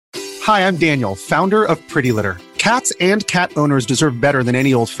Hi, I'm Daniel, founder of Pretty Litter. Cats and cat owners deserve better than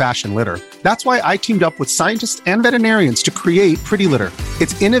any old-fashioned litter. That's why I teamed up with scientists and veterinarians to create Pretty Litter.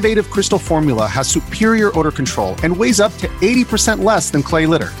 Its innovative crystal formula has superior odor control and weighs up to 80% less than clay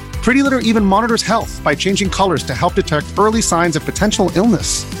litter. Pretty Litter even monitors health by changing colors to help detect early signs of potential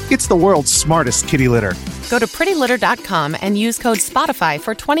illness. It's the world's smartest kitty litter. Go to prettylitter.com and use code SPOTIFY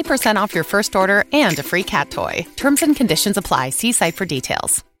for 20% off your first order and a free cat toy. Terms and conditions apply. See site for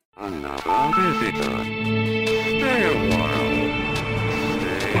details. Another visitor. Stay a while.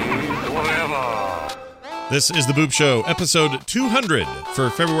 Stay forever. This is The Boop Show, episode 200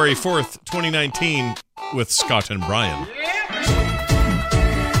 for February 4th, 2019, with Scott and Brian.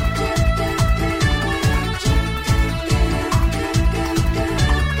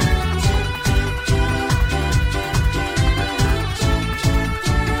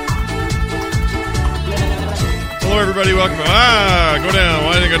 Hello, everybody. Welcome. Go down.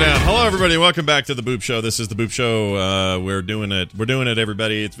 Why did it go down? Hello, everybody. Welcome back to The Boop Show. This is The Boop Show. We're doing it. We're doing it,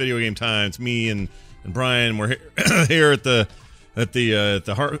 everybody. It's video game time. It's me and Brian. We're here at the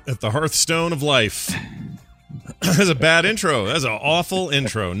hearthstone of life. That's a bad intro. That's an awful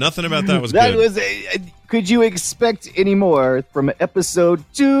intro. Nothing about that was good. That was could you expect any more from episode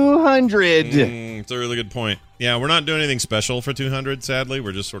 200? It's a really good point. Yeah, we're not doing anything special for 200, sadly.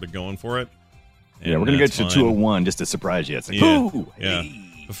 We're just sort of going for it. Yeah, we're going to get to 201 just to surprise you. It's like, ooh, yeah.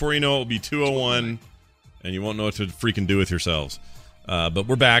 Hey. Before you know it, will be 201, and you won't know what to freaking do with yourselves. But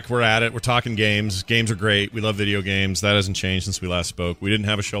we're back. We're at it. We're talking games. Games are great. We love video games. That hasn't changed since we last spoke. We didn't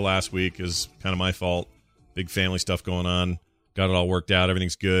have a show last week. It was kind of my fault. Big family stuff going on. Got it all worked out.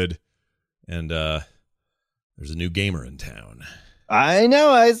 Everything's good. And there's a new gamer in town. I know.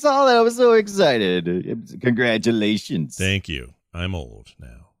 I saw that. I was so excited. Congratulations. Thank you. I'm old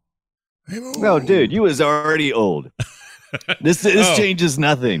now. No, dude, you was already old. This changes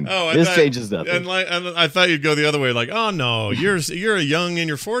nothing. This changes nothing. And I thought you'd go the other way, like, oh no, you're a young in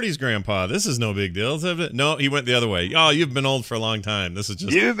your 40s, Grandpa. This is no big deal. No, he went the other way. Oh, you've been old for a long time. This is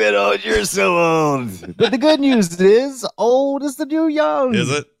just you've been old. You're so old. But the good news is, old is the new young. Is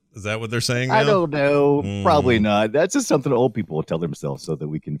it? Is that what they're saying now? I don't know. Probably not. That's just something old people will tell themselves so that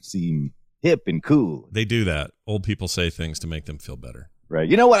we can seem hip and cool. They do that. Old people say things to make them feel better. Right.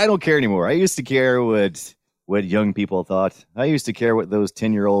 You know what? I don't care anymore. I used to care what young people thought. I used to care what those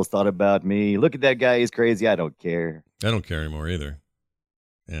 10-year-olds thought about me. Look at that guy. He's crazy. I don't care. I don't care anymore either.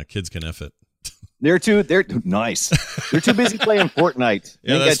 Yeah, kids can F it. They're nice. They're too busy playing Fortnite.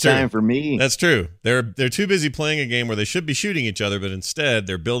 Yeah, they ain't got time for me. That's true. They're too busy playing a game where they should be shooting each other, but instead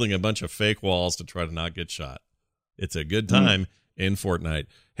they're building a bunch of fake walls to try to not get shot. It's a good time in Fortnite.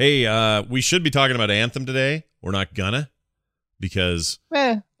 Hey, we should be talking about Anthem today. We're not gonna. Because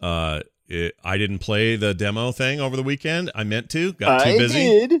I didn't play the demo thing over the weekend. I meant to. Got too busy.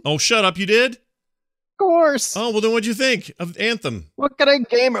 I did. Oh, shut up. You did? Of course. Oh, well, then what'd you think of Anthem? What kind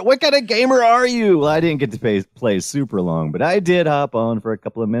of gamer are you? Well, I didn't get to play super long, but I did hop on for a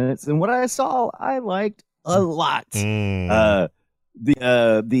couple of minutes. And what I saw, I liked a lot. But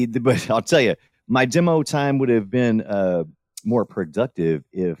I'll tell you, my demo time would have been more productive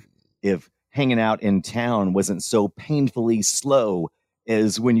if hanging out in town wasn't so painfully slow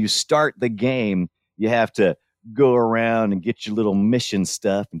as when you start the game, you have to go around and get your little mission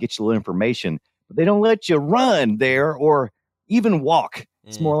stuff and get your little information, but they don't let you run there or even walk.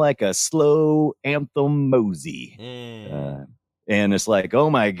 It's more like a slow Anthem mosey. And it's like, oh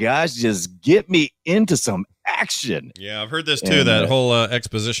my gosh, just get me into some action. Yeah, I've heard this too. That whole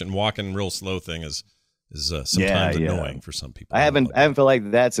exposition, walking real slow thing is sometimes annoying for some people. I haven't felt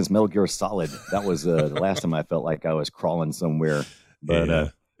like that since Metal Gear Solid. That was the last time I felt like I was crawling somewhere. But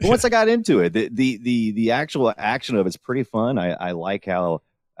but once I got into it, the actual action of it's pretty fun. I like how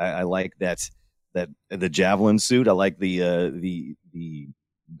I like that the javelin suit. I like the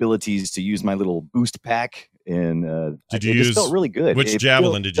abilities to use my little boost pack. And did you use? Just felt really good. Which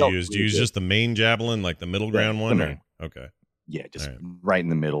javelin did you use? Did you use just the main javelin, like the middle ground one? Or? Okay. Yeah, just right in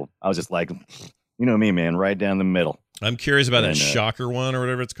the middle. I was just like. You know me, man, right down the middle. I'm curious about that Shocker one or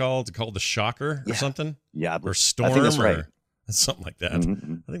whatever it's called. Is it called the Shocker or something? Yeah. Or Storm I think that's right. or something like that.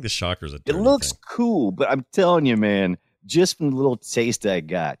 Mm-hmm. I think the Shocker's a It looks cool, but I'm telling you, man, just from the little taste I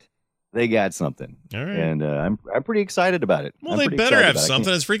got, they got something. All right. And I'm pretty excited about it. Well, they better have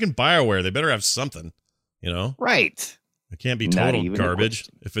something. It's freaking BioWare. They better have something, you know? Right. It can't be total garbage.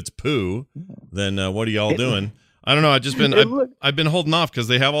 If it's poo, then what are y'all doing? I don't know. I've been holding off because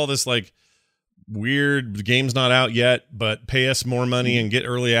they have all this like weird, the game's not out yet, but pay us more money and get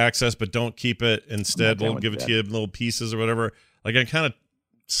early access, but don't keep it. Instead, we'll give it to you in little pieces or whatever. Like, I'm kind of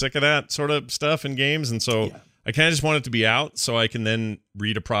sick of that sort of stuff in games, and so I kind of just want it to be out so I can then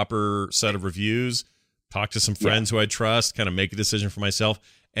read a proper set of reviews, talk to some friends who I trust, kind of make a decision for myself,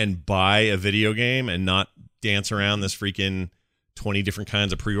 and buy a video game and not dance around this freaking 20 different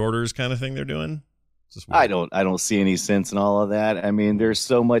kinds of pre-orders kind of thing they're doing. I don't see any sense in all of that. I mean, there's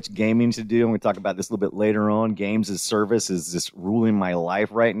so much gaming to do, and we talk about this a little bit later on. Games as service is just ruling my life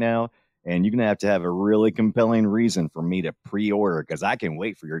right now, and you're gonna have a really compelling reason for me to pre-order because I can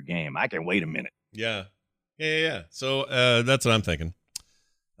wait for your game. I can wait a minute. Yeah. So that's what I'm thinking.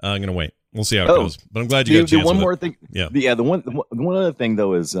 I'm gonna wait. We'll see how it goes. But I'm glad you got a chance. One more thing. Yeah. The one other thing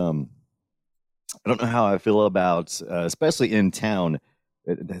though is I don't know how I feel about especially in town.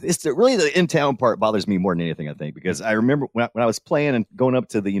 It's really the in-town part bothers me more than anything, I think, because I remember when I was playing and going up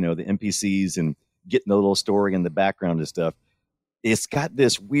to the the NPCs and getting the little story in the background and stuff. It's got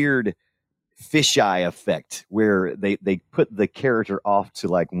this weird fisheye effect where they put the character off to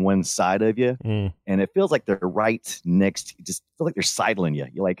like one side of you, and it feels like they're right next. You just feel like they're sidling you.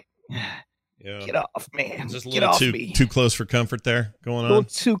 You're like, get off, man. Just a get little off me. Too close for comfort there going on. A little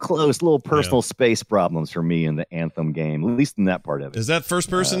too close. Little personal space problems for me in the Anthem game, at least in that part of it. Is that first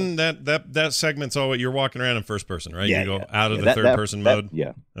person? That segment's all you're walking around in first person, right? Yeah, you go out of the third person mode.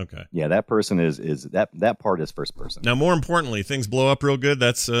 Yeah. Okay. Yeah, that person is that part is first person. Now, more importantly, things blow up real good.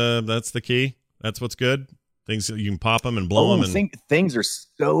 That's the key. That's what's good. Things you can pop them and blow them. And things are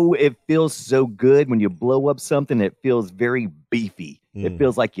it feels so good when you blow up something. It feels very beefy. It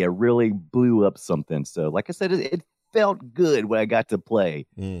feels like you really blew up something. So, like I said, it felt good when I got to play.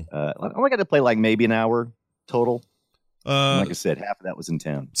 I only got to play like maybe an hour total. Like I said, half of that was in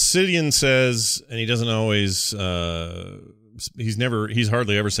town. Sidian says, and he doesn't always. He's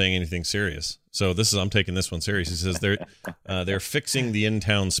hardly ever saying anything serious. So I'm taking this one serious. He says they're fixing the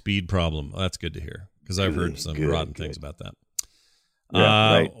in-town speed problem. Well, that's good to hear because I've heard some rotten things about that.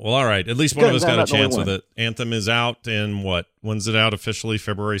 Yeah, right. Well, all right. At least one of us got a chance with it. Anthem is out in what? When's it out officially?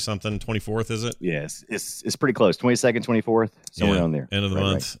 February something? 24th, is it? Yes, it's pretty close. 22nd, 24th, somewhere on there. End of the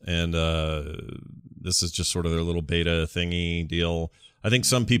month. Right. And this is just sort of their little beta thingy deal. I think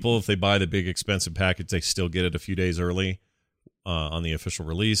some people, if they buy the big expensive package, they still get it a few days early on the official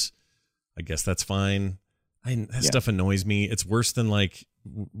release. I guess that's fine. That stuff annoys me. It's worse than like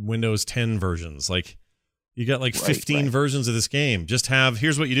Windows 10 versions. Like you got like 15 versions of this game. Just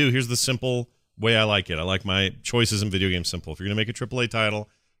here's what you do. Here's the simple way I like it. I like my choices in video games simple. If you're going to make a AAA title,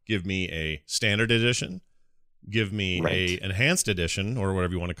 give me a standard edition. Give me a enhanced edition or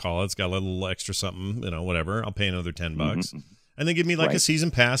whatever you want to call it. It's got a little extra something, whatever. I'll pay another $10. And then give me like a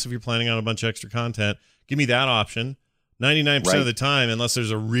season pass if you're planning on a bunch of extra content. Give me that option. 99% of the time, unless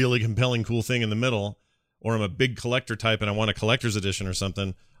there's a really compelling, cool thing in the middle, or I'm a big collector type and I want a collector's edition or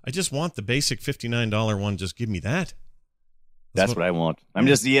something, I just want the basic $59 one. Just give me that. That's what I want. I'm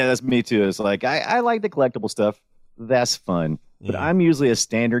just, that's me too. It's like, I like the collectible stuff. That's fun. But I'm usually a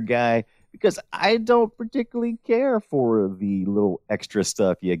standard guy because I don't particularly care for the little extra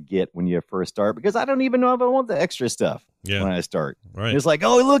stuff you get when you first start because I don't even know if I want the extra stuff when I start. Right. It's like,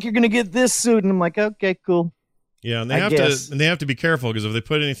 oh, look, you're going to get this suit. And I'm like, okay, cool. Yeah, and they have to be careful because if they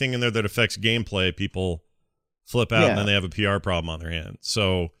put anything in there that affects gameplay, people flip out and then they have a PR problem on their hands.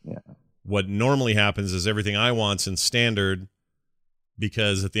 So what normally happens is everything I want's in standard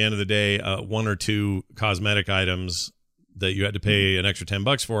because at the end of the day, one or two cosmetic items that you had to pay an extra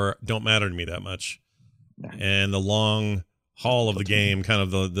 $10 for don't matter to me that much. And the long haul of the game, kind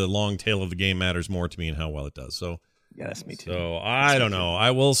of the long tail of the game matters more to me and how well it does. So yeah, that's me too. So I don't know.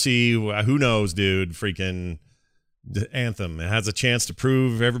 I will see. Who knows, dude? Freaking Anthem. It has a chance to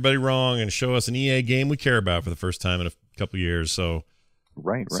prove everybody wrong and show us an EA game we care about for the first time in a couple of years. So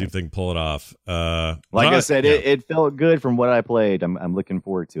see if they can pull it off. Like I said, it felt good from what I played. I'm looking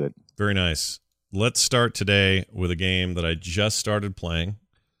forward to it. Very nice. Let's start today with a game that I just started playing.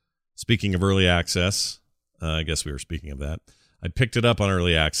 Speaking of early access, I guess we were speaking of that. I picked it up on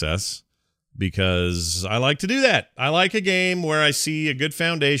early access because I like to do that. I like a game where I see a good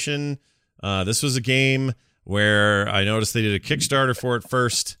foundation. This was a game where I noticed they did a Kickstarter for it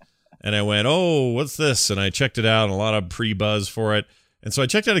first, and I went, oh, what's this? And I checked it out, and a lot of pre-buzz for it. And so I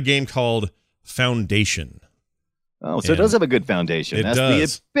checked out a game called Foundation. Oh, so it does have a good foundation. That's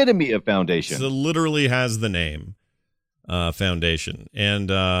the epitome of foundation. So it literally has the name Foundation. And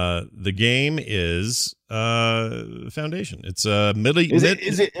the game is Foundation. It's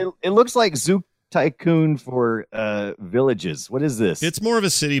it looks like Zoo Tycoon for villages. What is this? It's more of a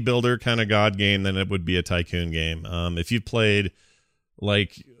city builder kind of god game than it would be a tycoon game. If you've played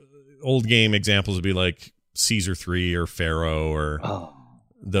like old game examples would be like Caesar 3 or Pharaoh or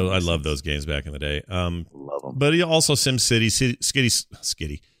though I love those games back in the day. Love them. But also SimCity,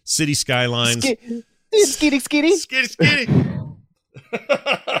 City Skylines. Skeety, skeety. Skitty, skitty.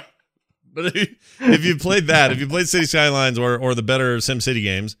 But if you played that, if you played City Skylines or the better SimCity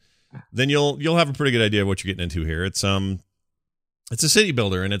games, then you'll have a pretty good idea of what you're getting into here. It's a city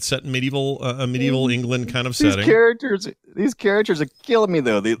builder, and it's set in medieval England kind of setting. These characters are killing me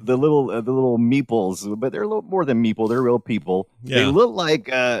though. The little meeples, but they're a little more than meeple. They're real people. Yeah. They look like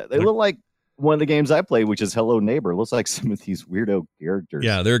one of the games I play, which is Hello Neighbor. It looks like some of these weirdo characters.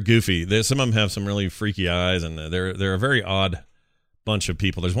 Yeah, they're goofy. Some of them have some really freaky eyes, and they're a very odd bunch of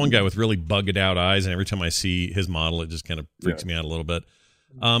people. There's one guy with really bugged out eyes, and every time I see his model, it just kind of freaks me out a little bit.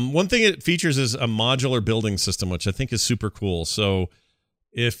 One thing it features is a modular building system, which I think is super cool. So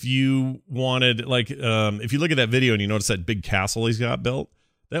if you wanted, if you look at that video and you notice that big castle he's got built,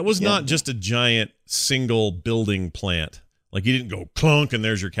 that was not just a giant single building plant. Like, you didn't go clunk and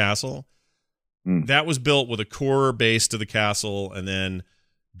there's your castle. That was built with a core base to the castle, and then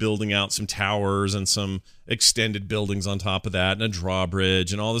building out some towers and some extended buildings on top of that, and a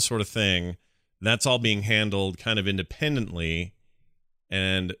drawbridge and all this sort of thing. That's all being handled kind of independently,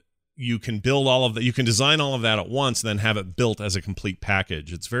 and you can build all of that. You can design all of that at once and then have it built as a complete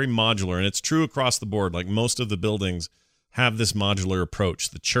package. It's very modular, and it's true across the board. Like, most of the buildings have this modular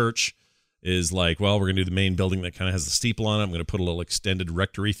approach. The church is like, well, we're going to do the main building that kind of has the steeple on it. I'm going to put a little extended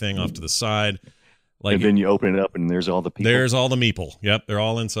rectory thing off to the side. Like, and then you open it up, and there's all the people. There's all the meeple. Yep, they're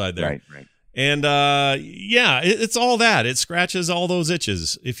all inside there. Right. And it's all that. It scratches all those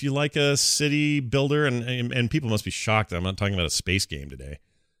itches. If you like a city builder, and people must be shocked that I'm not talking about a space game today.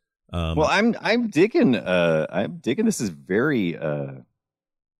 Well, I'm digging. This is very.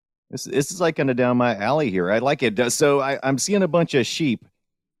 This is like kind of down my alley here. I like it. So I'm seeing a bunch of sheep.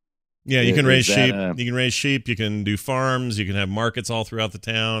 Yeah, you can raise sheep. You can raise sheep. You can do farms. You can have markets all throughout the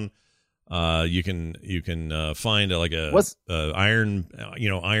town. You can find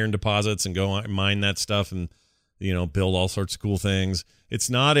iron deposits and go mine that stuff, and build all sorts of cool things.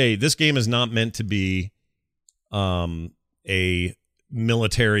 This game is not meant to be a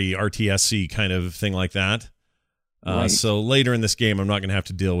military RTSC kind of thing like that. Right. So later in this game, I'm not going to have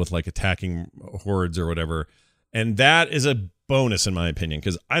to deal with like attacking hordes or whatever, and that is a bonus in my opinion,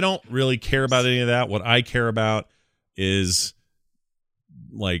 because I don't really care about any of that. What I care about is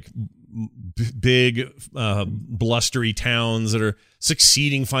like big blustery towns that are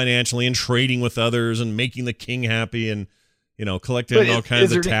succeeding financially and trading with others and making the king happy, and collecting all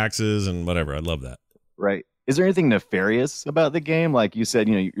kinds of taxes and whatever. I love that. Right. Is there anything nefarious about the game? Like you said,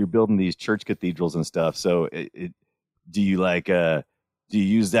 you're building these church cathedrals and stuff. So do you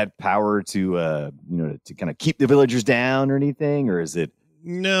use that power to to kind of keep the villagers down or anything, or is it?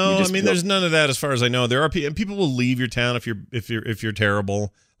 No, I mean, there's none of that as far as I know. There are people will leave your town if you're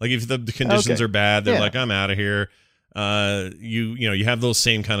terrible. Like, if the conditions are bad, they're like, I'm out of here. You have those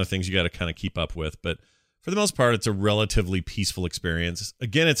same kind of things you got to kind of keep up with, but for the most part, it's a relatively peaceful experience.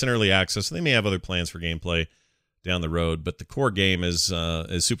 Again, it's an early access, so they may have other plans for gameplay down the road, but the core game is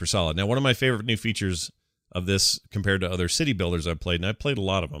super solid. Now, one of my favorite new features of this compared to other city builders I've played, and I've played a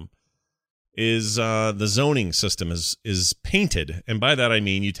lot of them, is the zoning system is painted. And by that I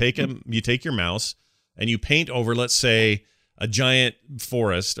mean you take your mouse and you paint over, let's say, a giant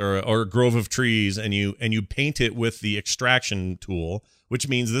forest or a grove of trees, and you paint it with the extraction tool, which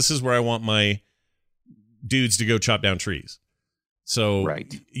means this is where I want my dudes to go chop down trees. So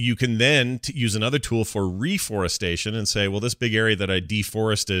you can then use another tool for reforestation and say, well, this big area that I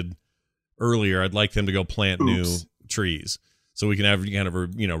deforested earlier, I'd like them to go plant new trees. So we can have kind of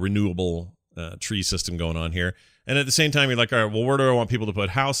a renewable tree system going on here. And at the same time, you're like, all right, well, where do I want people to put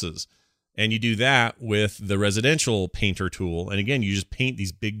houses? And you do that with the residential painter tool. And again, you just paint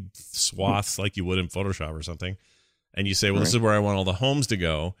these big swaths like you would in Photoshop or something. And you say, well, this is where I want all the homes to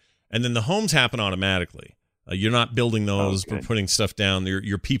go. And then the homes happen automatically. You're not building those or putting stuff down.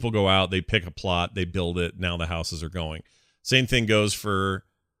 Your people go out, they pick a plot, they build it. Now the houses are going. Same thing goes for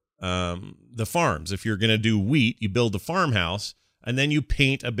the farms. If you're going to do wheat, you build the farmhouse, and then you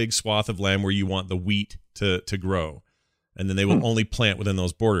paint a big swath of land where you want the wheat to grow. And then they will only plant within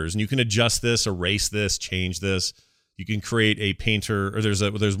those borders. And you can adjust this, erase this, change this. You can create a painter, or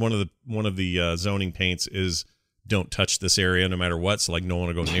there's one of the zoning paints is don't touch this area no matter what. So like no one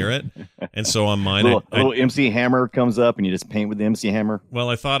will go near it. And so on mine, a little MC Hammer comes up and you just paint with the MC Hammer. Well,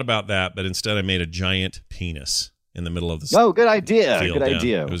 I thought about that, but instead I made a giant penis in the middle of the good idea. Field. Good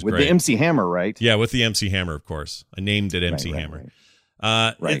idea. It was with great. The MC Hammer, right? Yeah, with the MC Hammer, of course. I named it MC Hammer.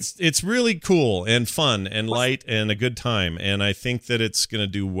 It's really cool and fun and light and a good time, and I think that it's going to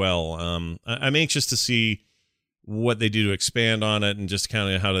do well. I'm anxious to see what they do to expand on it and just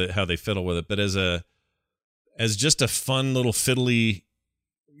kind of how they fiddle with it. But as just a fun little fiddly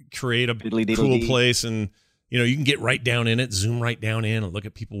create a Diddly-diddly-dee. cool place, and you can get right down in it, zoom right down in, and look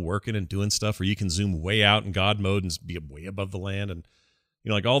at people working and doing stuff. Or you can zoom way out in God mode and be way above the land, and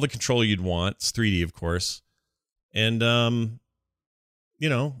like all the control you'd want. It's 3D, of course, and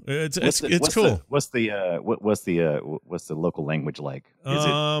it's cool. What's the local language like? Is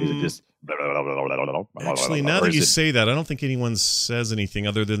it just? Actually, now that you say that, I don't think anyone says anything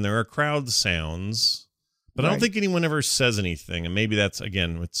other than there are crowd sounds, but I don't think anyone ever says anything. And maybe that's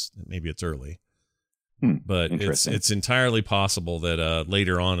maybe it's early, but it's entirely possible that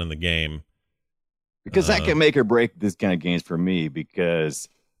later on in the game, because that can make or break this kind of games for me, because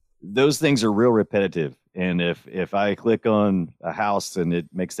those things are real repetitive. And if I click on a house and it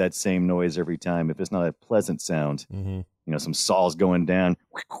makes that same noise every time, if it's not a pleasant sound, some saws going down.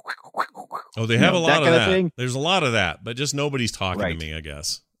 Oh, they have a lot of that. Thing. There's a lot of that, but just nobody's talking to me, I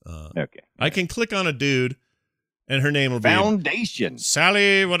guess. Okay. I can click on a dude, and her name will be Foundation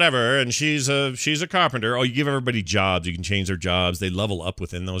Sally, whatever, and she's a carpenter. Oh, you give everybody jobs. You can change their jobs. They level up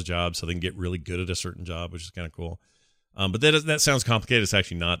within those jobs, so they can get really good at a certain job, which is kind of cool. But that sounds complicated. It's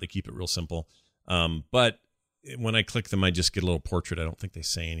actually not. They keep it real simple. But when I click them, I just get a little portrait. I don't think they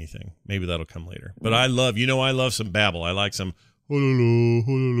say anything. Maybe that'll come later. But I love some babble. I like some I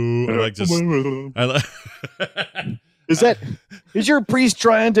like just is your priest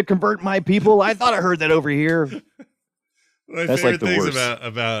trying to convert my people? I thought I heard that over here. My favorite things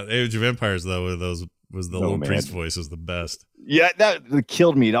about Age of Empires though was the little priest voice was the best. Yeah, that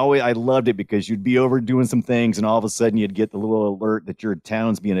killed me. I loved it because you'd be over doing some things, and all of a sudden you'd get the little alert that your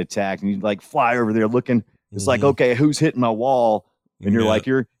town's being attacked, and you'd like fly over there looking. It's like, okay, who's hitting my wall? And you're like,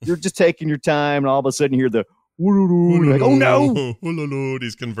 you're just taking your time, and all of a sudden you hear the you're like, oh no,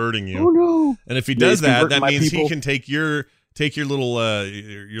 he's converting you. Oh no! And if he does that means he can take your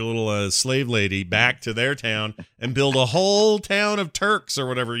little slave lady back to their town and build a whole town of Turks or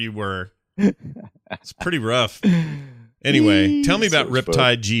whatever you were. It's pretty rough. Anyway, tell me about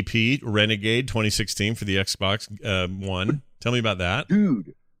Riptide GP Renegade 2016 for the Xbox One. Tell me about that.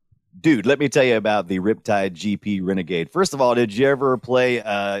 Dude, let me tell you about the Riptide GP Renegade. First of all, did you ever play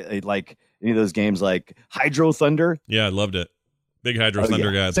like any of those games like Hydro Thunder? Yeah, I loved it. Big Hydro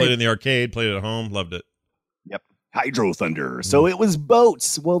Thunder guy. Played it in the arcade, played it at home, loved it. Yep. Hydro Thunder. So it was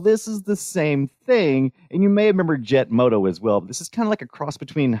boats. Well, this is the same thing. And you may remember Jet Moto as well. But this is kind of like a cross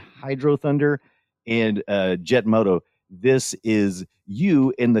between Hydro Thunder and Jet Moto. This is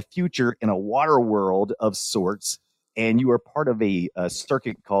you in the future in a water world of sorts. And you are part of a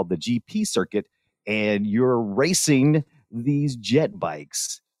circuit called the GP circuit. And you're racing these jet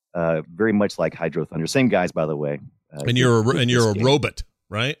bikes. Very much like Hydro Thunder. Same guys, by the way. And you're a robot,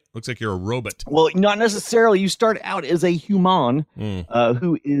 right? Looks like you're a robot. Well, not necessarily. You start out as a human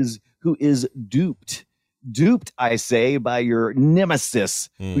who is duped, I say, by your nemesis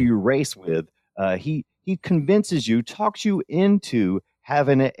who you race with. He convinces you, talks you into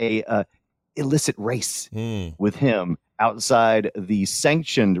having a illicit race with him outside the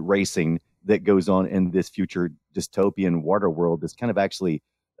sanctioned racing that goes on in this future dystopian water world. That's kind of actually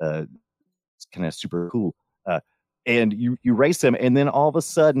it's kind of super cool. And you race him, and then all of a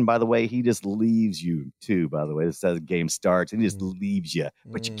sudden, by the way, he just leaves you too. By the way, this is how the game starts, and he just leaves you.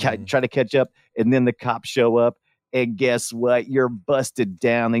 But you try to catch up, and then the cops show up, and guess what? You're busted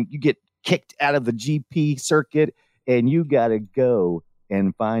down, and you get kicked out of the GP circuit, and you got to go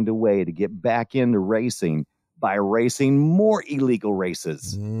and find a way to get back into racing by racing more illegal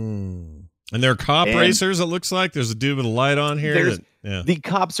races. And they're cop racers, it looks like. There's a dude with a light on here. The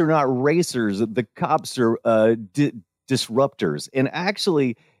cops are not racers. The cops are disruptors. And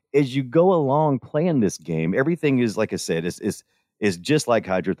actually, as you go along playing this game, everything is, like I said, is just like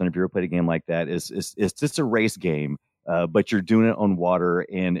Hydro Thunder. If you ever played a game like that, it's just a race game, but you're doing it on water.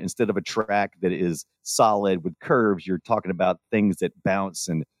 And instead of a track that is solid with curves, you're talking about things that bounce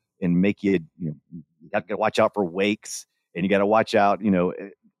and make you have to watch out for wakes, and you got to watch out,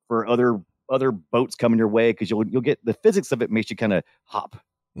 for other boats coming your way, because you'll get the physics of it makes you kind of hop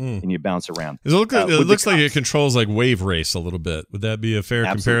and you bounce around. It looks like it controls like Wave Race a little bit. Would that be a fair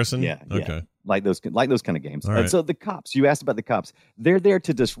comparison? Yeah. Okay. Like those kind of games. Right. So the cops, you asked about the cops. They're there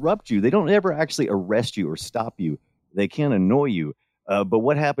to disrupt you. They don't ever actually arrest you or stop you. They can annoy you. But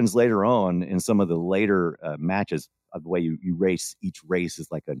what happens later on in some of the later matches, the way you race, each race is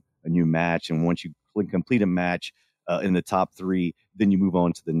like a new match. And once you complete a match in the top 3, then you move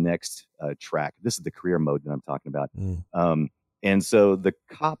on to the next track. This is the career mode that I'm talking about. And so the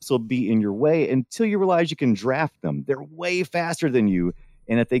cops will be in your way until you realize you can draft them. They're way faster than you.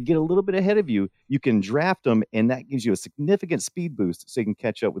 And if they get a little bit ahead of you, you can draft them, and that gives you a significant speed boost so you can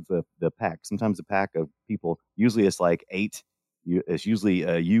catch up with the pack. Sometimes a pack of people, usually it's like 8 it's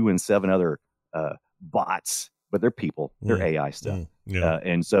usually you and 7 other bots, but they're people. They're AI stuff. Yeah.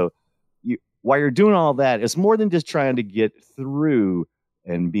 And so while you're doing all that, it's more than just trying to get through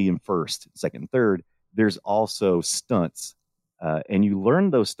and being first, second, third. There's also stunts. And you learn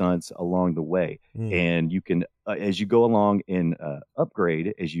those stunts along the way. And you can, as you go along and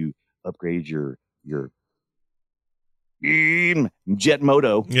upgrade your jet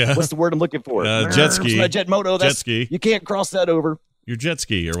moto. Yeah. What's the word I'm looking for? Jet ski. It's not jet moto. Jet ski. You can't cross that over. Your jet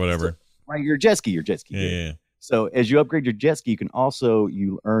ski or whatever. Right, your jet ski. Yeah. So as you upgrade your jet ski,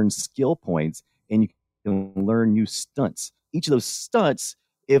 you earn skill points and you can learn new stunts. Each of those stunts,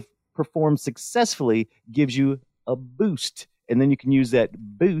 if performed successfully, gives you a boost. And then you can use that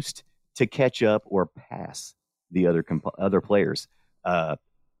boost to catch up or pass the other players.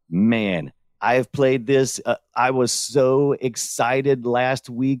 Man, I've played this. I was so excited last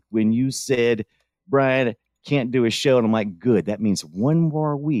week when you said, Brian, can't do a show. And I'm like, good. That means one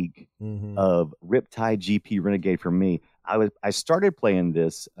more week of Riptide GP Renegade for me. I started playing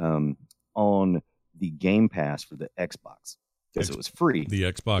this on the Game Pass for the Xbox. Because it was free. The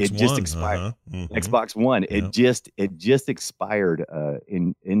Xbox One. It just expired. Xbox One. Yeah. It just expired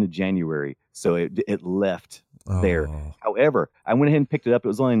in January. So it left there. However, I went ahead and picked it up. It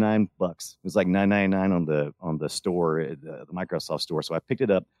was only $9. It was like $9.99 on the store, the Microsoft store. So I picked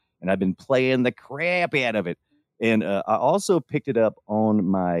it up and I've been playing the crap out of it. And I also picked it up on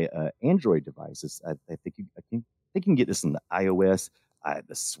my Android devices. I think you can get this on the iOS.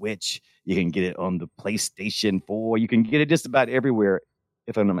 The Switch, you can get it on the PlayStation 4. You can get it just about everywhere,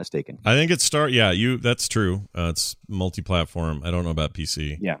 if I'm not mistaken. I think that's true. It's multi-platform. I don't know about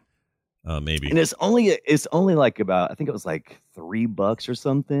PC. Yeah, maybe. And it's only like about, I think it was like $3 or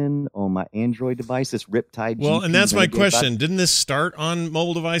something on my Android device. This Riptide. Well, GP and that's my Renegade question. Didn't this start on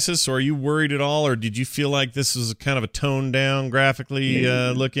mobile devices? So are you worried at all, or did you feel like this is kind of a toned down, graphically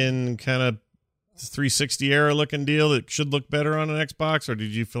looking kind of 360 era looking deal that should look better on an Xbox, or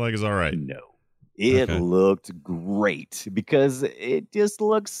did you feel like it's all right? No, it looked great because it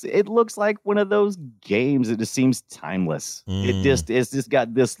looks like one of those games that just seems timeless. It's just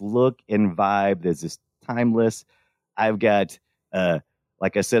got this look and vibe that's just timeless. I've got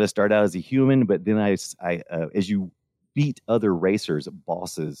like I said, I started out as a human, but then I as you beat other racers,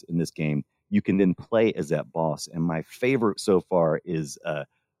 bosses in this game, you can then play as that boss. And my favorite so far is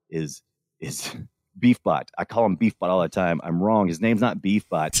Beefbot. I call him Beefbot all the time. I'm wrong. His name's not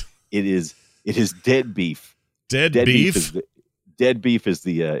Beefbot. It is Dead Beef. Dead Beef? Dead Beef is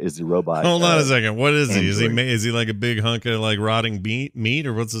the robot. Hold on a second. What is he? Android. Is he like a big hunk of like rotting meat,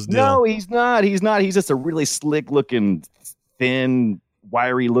 or what's his deal? No, he's not. He's just a really slick looking, thin,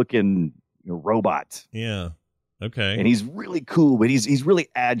 wiry looking robot. Yeah. Okay. And he's really cool, but he's really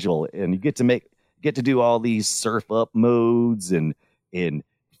agile, and you get to do all these surf up modes and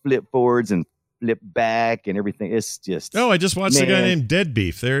flip forwards and flip back and everything. It's just I just watched a guy named Dead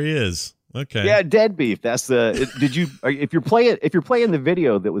Beef. There he is. Okay. Yeah, Dead Beef. That's the. If you're playing the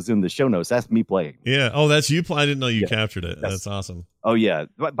video that was in the show notes, that's me playing. Yeah. Oh, that's you. I didn't know you captured it. That's awesome. Oh yeah.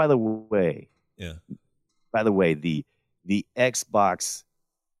 By the way. Yeah. By the way, the Xbox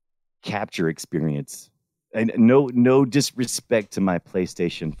capture experience, and no disrespect to my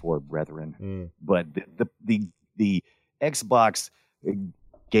PlayStation 4 brethren, but the Xbox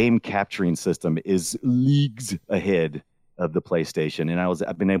game capturing system is leagues ahead of the PlayStation, and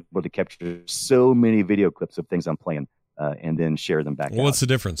I've been able to capture so many video clips of things I'm playing, and then share them back. What's the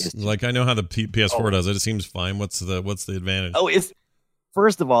difference? Like, I know how the PS4 does it. It seems fine. What's the advantage? Oh, it's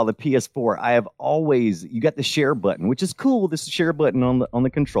first of all, the PS4. I have always, you got the share button, which is cool. This share button on the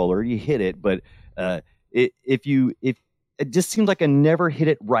controller, you hit it, but if it just seems like I never hit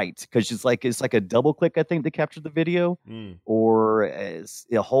it right, because it's like a double click, I think, to capture the video, or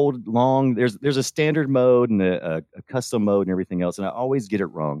hold long. There's a standard mode and a custom mode and everything else, and I always get it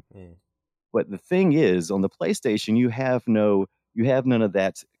wrong. But the thing is, on the PlayStation, you have none of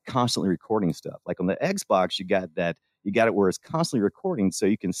that constantly recording stuff. Like on the Xbox, you got it where it's constantly recording, so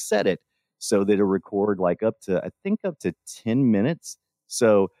you can set it so that it'll record like up to 10 minutes.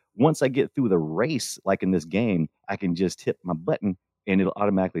 So once I get through the race, like in this game, I can just hit my button and it'll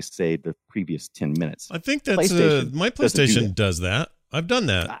automatically save the previous 10 minutes. I think that's my PlayStation does that. I've done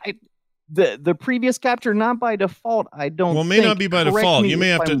that. The previous capture, not by default, I don't. Well, it may not be by default. You may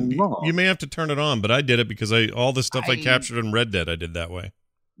have to turn it on, but I did it because all the stuff I captured in Red Dead, I did that way.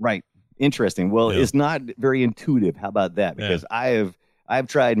 Right. Interesting. Well, It's not very intuitive. How about that? Because I've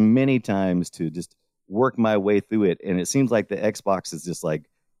tried many times to just work my way through it, and it seems like the Xbox is just like,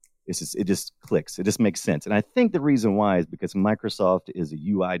 it just clicks. It just makes sense. And I think the reason why is because Microsoft is a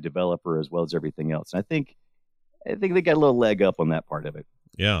UI developer as well as everything else. And I think I think they got a little leg up on that part of it.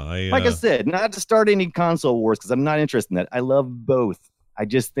 Yeah, like I said, not to start any console wars because I'm not interested in that. I love both. I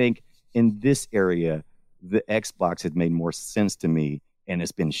just think in this area, the Xbox had made more sense to me, and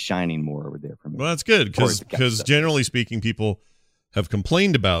it's been shining more over there for me. Well, that's good because generally speaking, people have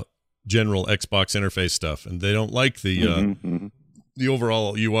complained about general Xbox interface stuff, and they don't like the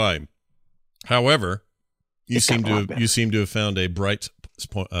overall UI. However, you seem to have found a bright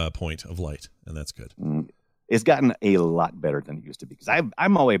point of light, and that's good. It's gotten a lot better than it used to be because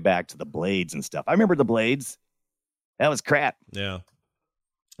I'm all the way back to the blades and stuff. I remember the blades. That was crap. Yeah.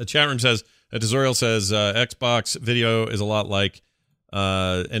 The chat room says, Tazoriel says, Xbox video is a lot like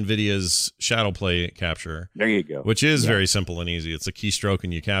NVIDIA's shadow play capture. There you go. Which is very simple and easy. It's a keystroke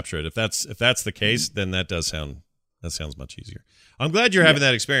and you capture it. If that's the case, then that sounds much easier. I'm glad you're having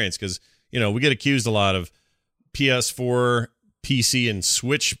that experience because, we get accused a lot of PS4, PC, and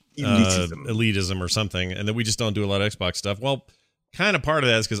Switch elitism or something, and that we just don't do a lot of Xbox stuff. Well, kind of part of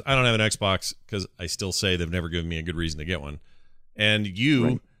that is because I don't have an Xbox because I still say they've never given me a good reason to get one. And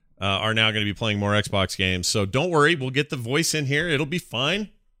you are now going to be playing more Xbox games, so don't worry. We'll get the voice in here. It'll be fine.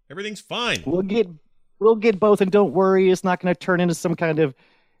 Everything's fine. We'll get both, and don't worry. It's not going to turn into some kind of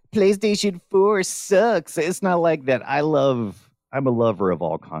PlayStation 4 sucks. It's not like that. I'm a lover of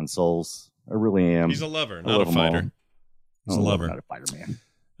all consoles. I really am. He's a lover, not a fighter. He's a lover. Not a fighter, man.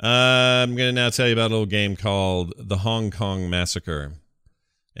 I'm going to now tell you about a little game called The Hong Kong Massacre.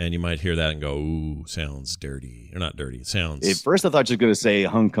 And you might hear that and go, ooh, sounds dirty. Or not dirty. It sounds... At first I thought you were going to say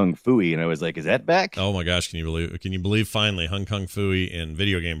Hong Kong Phooey, and I was like, is that back? Oh my gosh, can you believe finally Hong Kong Phooey in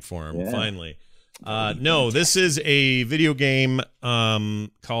video game form? Yeah. Finally. No, this is a video game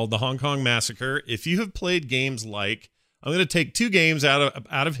called The Hong Kong Massacre. If you have played games like... I'm going to take two games out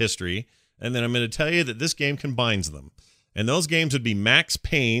of history, and then I'm going to tell you that this game combines them. And those games would be Max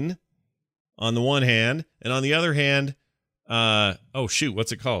Payne on the one hand, and on the other hand,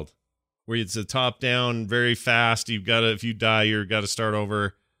 what's it called? Where it's a top-down, very fast. If you die, you've got to start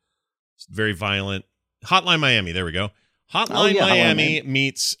over. It's very violent. Hotline Miami. There we go. Hotline Miami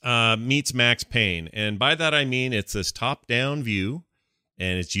meets Max Payne, and by that I mean it's this top-down view,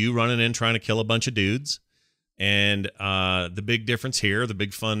 and it's you running in trying to kill a bunch of dudes. And the big difference here, the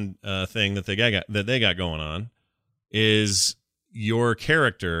big fun thing that they got going on, is your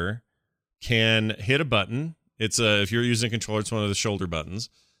character can hit a button. It's if you're using a controller, it's one of the shoulder buttons.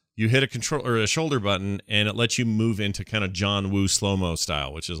 You hit a shoulder button, and it lets you move into kind of John Woo slow-mo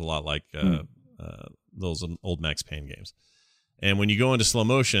style, which is a lot like those old Max Payne games. And when you go into slow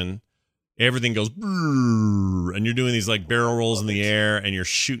motion, everything goes brrr, and you're doing these like barrel rolls in the air, and you're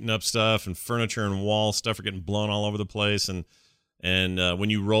shooting up stuff, and furniture and wall stuff are getting blown all over the place. And when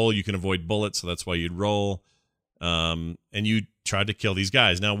you roll, you can avoid bullets, so that's why you'd roll. And you tried to kill these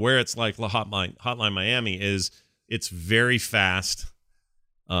guys. Now, where it's like Hotline Miami is, it's very fast,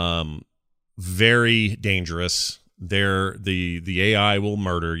 very dangerous. The AI will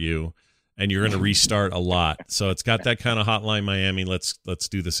murder you, and you're going to restart a lot. So it's got that kind of Hotline Miami. Let's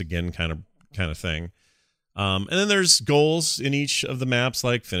do this again kind of thing. And then there's goals in each of the maps,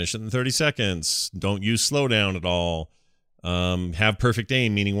 like finish it in 30 seconds. Don't use slowdown at all. Have perfect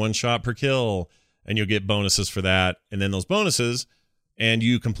aim, meaning one shot per kill. And you'll get bonuses for that. And then those bonuses and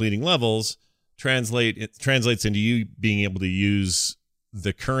you completing levels translates into you being able to use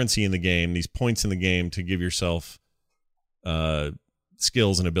the currency in the game, these points in the game, to give yourself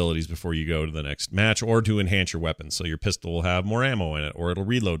skills and abilities before you go to the next match, or to enhance your weapon. So your pistol will have more ammo in it, or it'll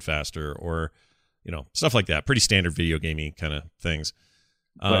reload faster, or stuff like that. Pretty standard video gamey kind of things.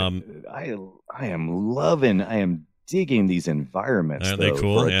 I am digging these environments. Aren't they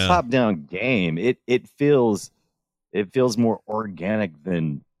cool? For a top-down game, it feels more organic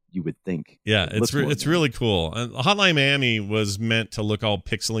than you would think. Yeah, it's really cool. And Hotline Miami was meant to look all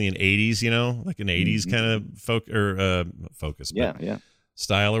pixely in 80s, like an 80s kind of focus. Yeah.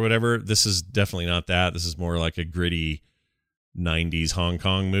 Style or whatever. This is definitely not that. This is more like a gritty 90s Hong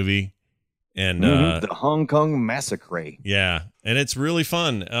Kong movie. And the Hong Kong Massacre. Yeah, and it's really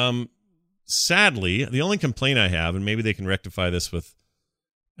fun. Sadly, the only complaint I have, and maybe they can rectify this with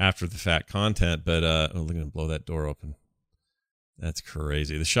after the fact content, but they're going to blow that door open. That's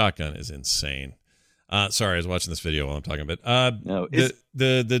crazy. The shotgun is insane. Sorry, I was watching this video while I'm talking, but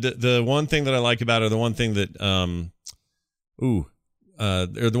the one thing that I like about it, or the one thing that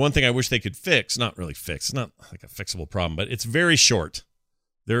or the one thing I wish they could fix, not really fix, it's not like a fixable problem, but it's very short.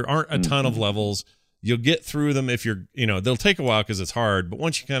 There aren't a ton of levels. You'll get through them if you're, they'll take a while because it's hard, but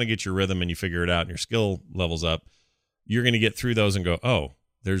once you kind of get your rhythm and you figure it out and your skill levels up, you're going to get through those and go, oh,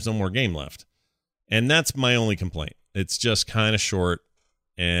 there's no more game left. And that's my only complaint. It's just kind of short,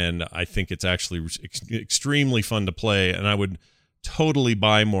 and I think it's actually extremely fun to play, and I would totally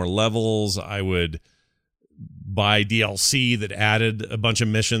buy more levels. I would buy DLC that added a bunch of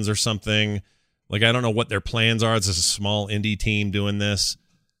missions or something. Like, I don't know what their plans are. It's just a small indie team doing this,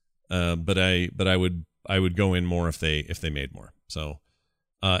 but I would go in more if they made more. So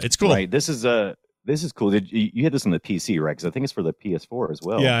it's cool. Right. This is cool. You had this on the PC, right? Because I think it's for the PS4 as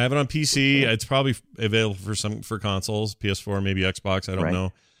well. Yeah, I have it on PC. It's probably available for consoles, PS4, maybe Xbox. I don't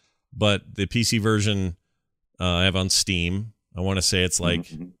know. But the PC version I have on Steam. I want to say it's like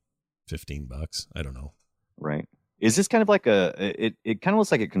 $15. I don't know. Right. Is this kind of like it kind of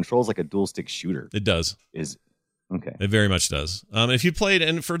looks like it controls like a dual stick shooter. It does. Okay. It very much does. If you played,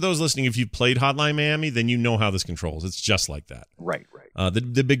 and for those listening, if you played Hotline Miami, then you know how this controls. It's just like that. Right.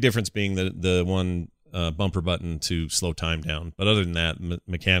 The big difference being the one bumper button to slow time down. But other than that,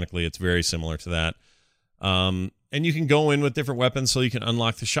 mechanically, it's very similar to that. And you can go in with different weapons, so you can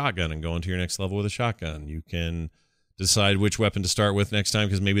unlock the shotgun and go into your next level with a shotgun. You can decide which weapon to start with next time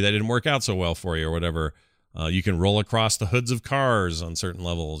because maybe that didn't work out so well for you or whatever. You can roll across the hoods of cars on certain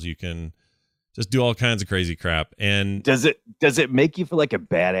levels. You can just do all kinds of crazy crap. And does it make you feel like a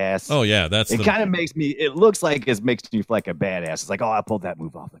badass? Oh yeah, it kind of makes me. It looks like it makes you feel like a badass. It's like, oh, I pulled that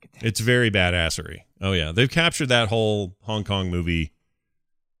move off. Look at that. It's very badassery. Oh yeah, they've captured that whole Hong Kong movie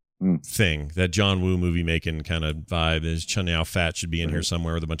thing, that John Woo movie making kind of vibe. Is Chun Yao Fat should be in here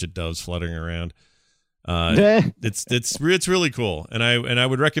somewhere with a bunch of doves fluttering around. It's really cool, and I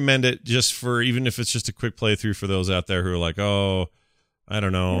would recommend it just for, even if it's just a quick playthrough for those out there who are like, oh, I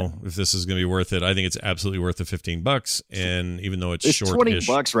don't know if this is going to be worth it. I think it's absolutely worth the $15, and even though it's short,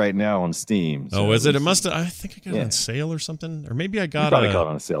 $20 right now on Steam. So oh, is it? It must. I think I got it on sale or something, or maybe I got. You probably got it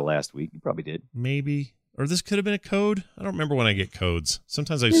on sale last week. You probably did. Maybe, or this could have been a code. I don't remember when I get codes.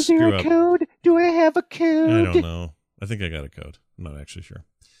 Sometimes I is screw there a up. Code? Do I have a code? I don't know. I think I got a code. I'm not actually sure.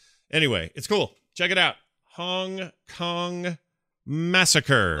 Anyway, it's cool. Check it out. Hong Kong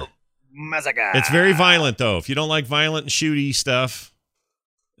Massacre. Massacre. It's very violent, though. If you don't like violent and shooty stuff,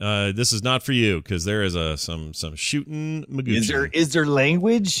 this is not for you, because there is some shooting Maguchi. Is there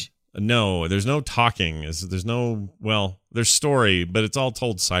language? No, there's no talking. There's no, well, there's story, but it's all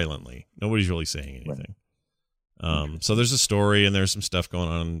told silently. Nobody's really saying anything. Right. So there's a story and there's some stuff going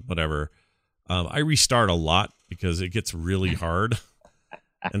on, whatever. I restart a lot because it gets really hard.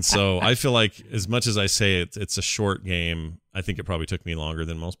 And so I feel like, as much as I say it's a short game, I think it probably took me longer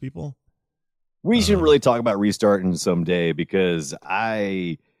than most people. We should really talk about restarting someday, because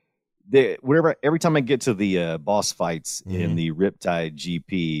every time I get to the boss fights in the Riptide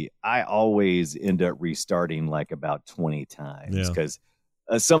GP, I always end up restarting like about 20 times, because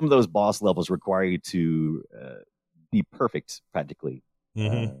some of those boss levels require you to be perfect practically,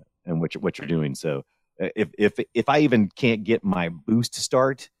 and what you're doing. So if I even can't get my boost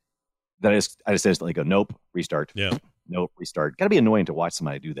start, then I just like go, nope, restart. Yeah. Nope, restart. Got to be annoying to watch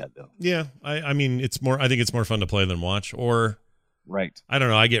somebody do that, though. Yeah, I mean, I think it's more fun to play than watch. Or, right. I don't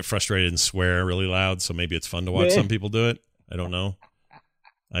know. I get frustrated and swear really loud, so maybe it's fun to watch some people do it. I don't know.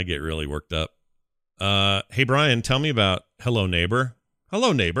 I get really worked up. Hey, Brian, tell me about Hello Neighbor.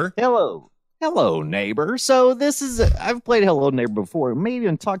 Hello Neighbor. Hello Neighbor. So I've played Hello Neighbor before. Maybe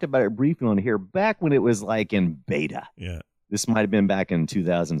even talked about it briefly on here back when it was like in beta. Yeah. This might have been back in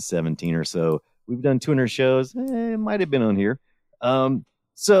 2017 or so. We've done 200 shows. It might have been on here.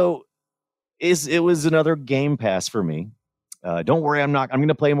 So it was another Game Pass for me. Don't worry, I'm going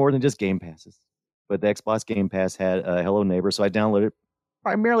to play more than just Game Passes. But the Xbox Game Pass had Hello Neighbor, so I downloaded it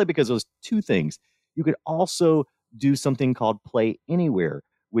primarily because of those two things. You could also do something called Play Anywhere,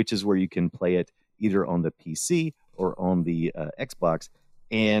 which is where you can play it either on the PC or on the Xbox.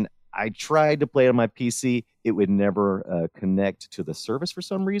 And I tried to play it on my PC. It would never connect to the service for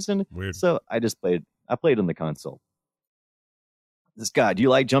some reason. Weird. So I played on the console. Scott, do you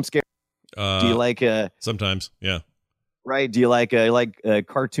like jump scare? Do you like sometimes? Yeah. Right. Do you like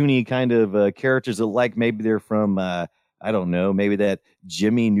cartoony kind of characters that maybe they're from I don't know, maybe that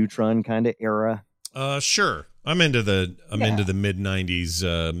Jimmy Neutron kind of era? Sure. I'm into the mid 90s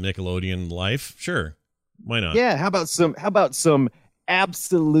Nickelodeon life. Sure. Why not? Yeah. How about some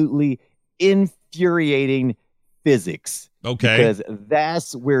absolutely infuriating physics? Okay. Because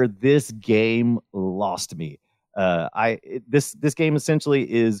that's where this game lost me. This game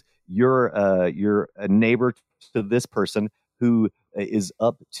essentially is you're a neighbor to this person who is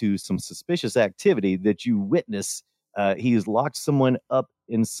up to some suspicious activity that you witness. He's locked someone up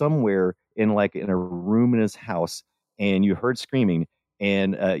in somewhere in a room in his house, and you heard screaming,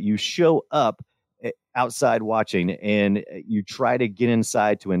 and you show up outside watching, and you try to get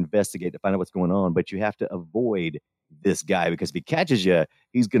inside to investigate to find out what's going on, but you have to avoid this guy, because if he catches you,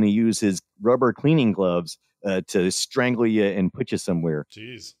 he's going to use his rubber cleaning gloves to strangle you and put you somewhere.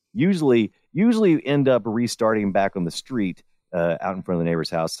 Jeez. Usually you end up restarting back on the street out in front of the neighbor's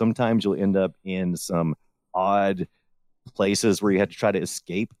house. Sometimes you'll end up in some odd places where you have to try to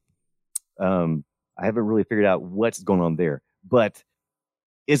escape. I haven't really figured out what's going on there, but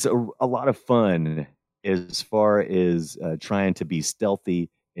it's a lot of fun as far as trying to be stealthy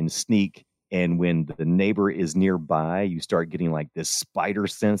and sneak. And when the neighbor is nearby, you start getting like this spider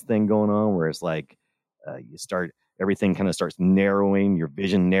sense thing going on, where it's like everything kind of starts narrowing, your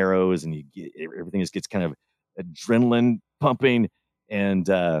vision narrows, and everything just gets kind of adrenaline pumping, and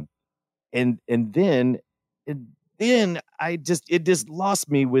then it just lost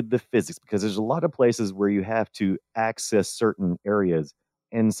me with the physics, because there's a lot of places where you have to access certain areas,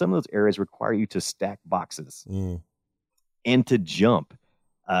 and some of those areas require you to stack boxes and to jump.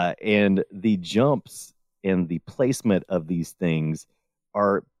 And the jumps and the placement of these things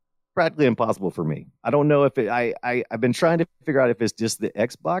are practically impossible for me. I don't know if I've been trying to figure out if it's just the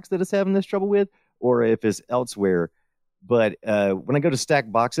Xbox that is having this trouble with, or if it's elsewhere. But when I go to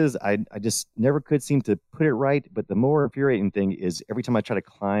stack boxes, I just never could seem to put it right. But the more infuriating thing is every time I try to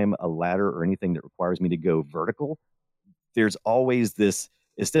climb a ladder or anything that requires me to go vertical, there's always this,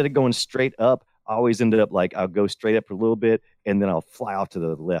 instead of going straight up, I always ended up like I'll go straight up for a little bit and then I'll fly off to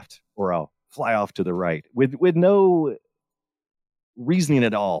the left, or I'll fly off to the right with no reasoning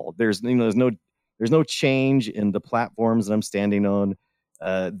at all. There's no change in the platforms that I'm standing on.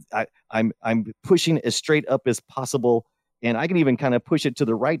 I'm pushing as straight up as possible, and I can even kind of push it to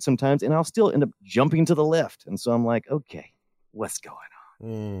the right sometimes, and I'll still end up jumping to the left. And so I'm like, okay, what's going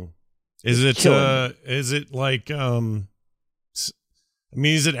on? Is it like I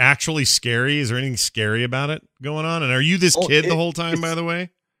mean, is it actually scary? Is there anything scary about it going on? And are you this kid the whole time, by the way?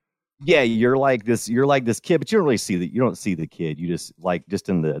 Yeah, you're like this kid, but you don't really see you don't see the kid. You just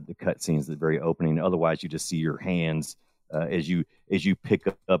in the cut scenes, the very opening. Otherwise, you just see your hands as you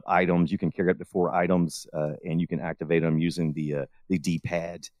pick up items. You can carry up to 4 items, and you can activate them using the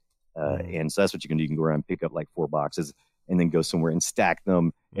D-pad. And so that's what you can do. You can go around and pick up like 4 boxes, and then go somewhere and stack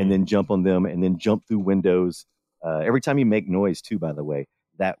them, and then jump on them, and then jump through windows. Every time you make noise, too, by the way,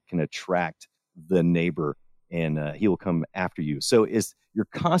 that can attract the neighbor, and he will come after you. So you're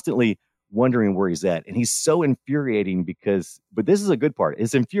constantly wondering where he's at, and he's so infuriating but this is a good part.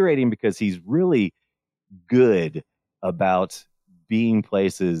 It's infuriating because he's really good about being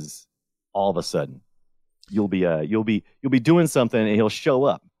places all of a sudden. You'll be doing something, and he'll show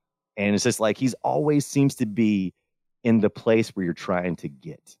up, and it's just like he's always seems to be in the place where you're trying to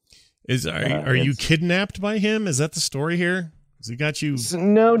get. Are you kidnapped by him? Is that the story here? Has he got you?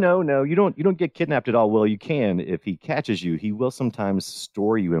 No. You don't get kidnapped at all. Well, you can if he catches you. He will sometimes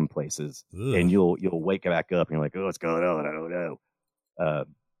store you in places, and you'll wake back up and you're like, oh, what's going on? I don't know.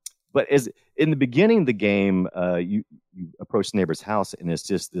 But as in the beginning of the game, you approach the neighbor's house, and it's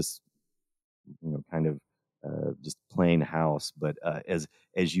just this, kind of just plain house. But as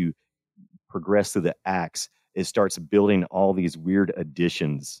you progress through the acts, it starts building all these weird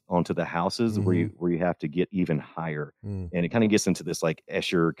additions onto the houses where you have to get even higher. And it kind of gets into this like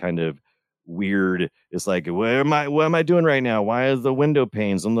Escher kind of weird. It's like, what am I doing right now? Why is the window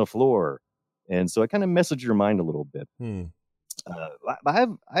panes on the floor? And so it kind of messes your mind a little bit.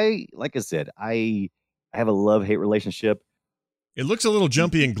 Like I said, I have a love-hate relationship. It looks a little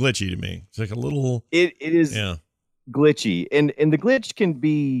jumpy and glitchy to me. It's like a little. It is glitchy, and the glitch can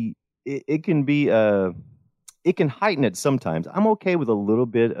be. It can be. It can heighten it sometimes. I'm okay with a little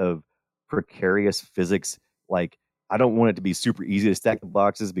bit of precarious physics. Like, I don't want it to be super easy to stack the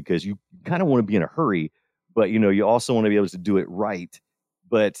boxes because you kind of want to be in a hurry, but you also want to be able to do it right.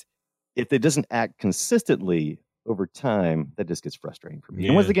 But if it doesn't act consistently over time, that just gets frustrating for me.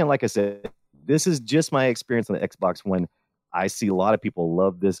 And once again, like I said, this is just my experience on the Xbox One. I see a lot of people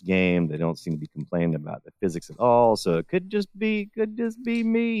love this game. They don't seem to be complaining about the physics at all. So it could just be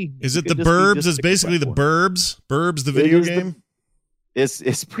me. Is it the Burbs? It's basically the Burbs. Burbs, the video game.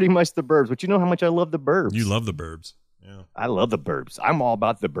 It's pretty much the Burbs. But you know how much I love the Burbs. You love the Burbs. Yeah, I love the Burbs. I'm all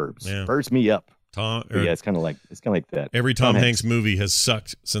about the Burbs. Yeah. Burbs me up. It's kind of like that. Every Tom Hanks movie has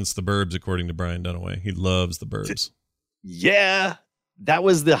sucked since the Burbs, according to Brian Dunaway. He loves the Burbs. Yeah, that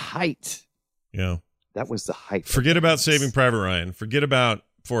was the height. Yeah. That was the height. Forget about Saving Private Ryan. Forget about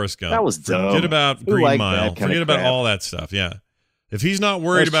Forrest Gump. That was dumb. Forget about Green Mile. Forget about all that stuff. Yeah. If he's not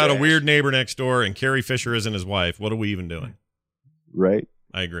worried about a weird neighbor next door and Carrie Fisher isn't his wife, what are we even doing? Right.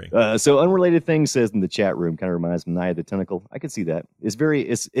 I agree. So Unrelated Thing says in the chat room, kind of reminds me of Night of the Tentacle. I can see that. It's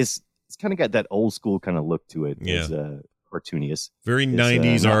kind of got that old school kind of look to it. Yeah. It's cartooniest. Very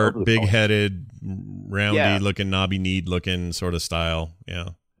 90s art, big-headed, roundy looking, knobby kneed looking sort of style. Yeah.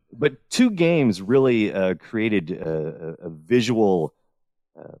 But two games really created a visual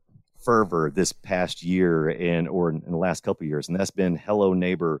fervor this past year or in the last couple of years, and that's been Hello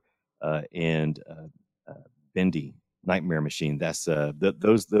Neighbor and Bendy Nightmare Machine. That's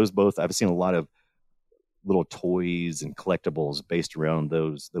those both. I've seen a lot of little toys and collectibles based around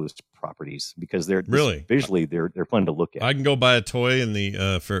those properties because they're really visually they're fun to look at. I can go buy a toy in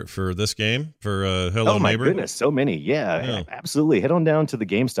the for this game for Hello Oh my Neighbor. goodness, so many! Yeah, absolutely. Head on down to the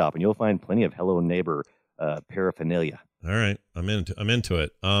GameStop and you'll find plenty of Hello Neighbor paraphernalia. All right, I'm into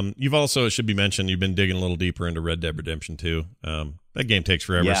it. You've also, it should be mentioned, you've been digging a little deeper into Red Dead Redemption 2. That game takes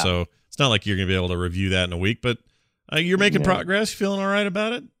forever, so it's not like you're going to be able to review that in a week. But you're making progress. You feeling all right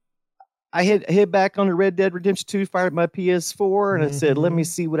about it? I hit back on the Red Dead Redemption 2, fired my PS4, and I said, "Let me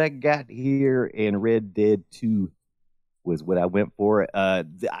see what I got here." And Red Dead 2 was what I went for.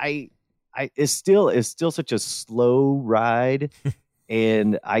 It's still such a slow ride,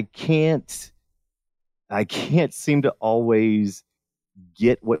 and I can't seem to always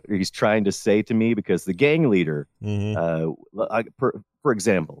get what he's trying to say to me because the gang leader, for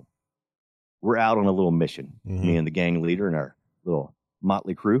example, we're out on a little mission, me and the gang leader and our little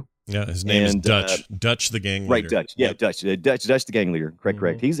motley crew. Yeah, his name is Dutch. Dutch, the gang leader. Right, Dutch. Yeah, Dutch, the gang leader.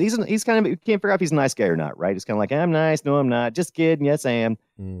 Correct. He's kind of, you can't figure out if he's a nice guy or not, right? It's kind of like, I'm nice, no, I'm not, just kidding, yes, I am.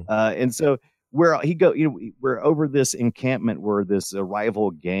 And so we're over this encampment where this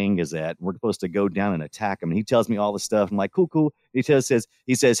rival gang is at, and we're supposed to go down and attack him. And he tells me all the stuff. I'm like, cool. He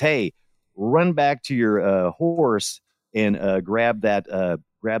says, hey, run back to your horse and grab that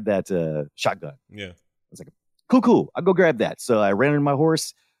shotgun. Yeah, I was like, cool. I'll go grab that. So I ran on my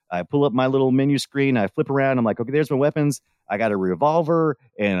horse. I pull up my little menu screen. I flip around. I'm like, okay, there's my weapons. I got a revolver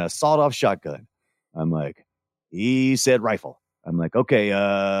and a sawed-off shotgun. I'm like, he said rifle. I'm like, okay,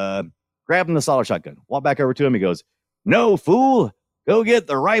 grabbing the sawed-off shotgun. Walk back over to him. He goes, no, fool, go get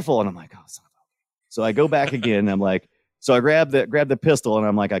the rifle. And I'm like, oh, son of a. So I go back again. I'm like, so I grab the pistol, and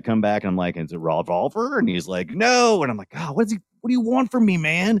I'm like, I come back, and I'm like, is it revolver? And he's like, no. And I'm like, oh, what do you want from me,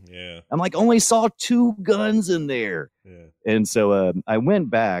 man? Yeah. I'm like, only saw 2 guns in there. Yeah. And so I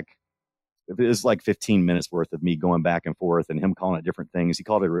went back. It was like 15 minutes worth of me going back and forth and him calling it different things. He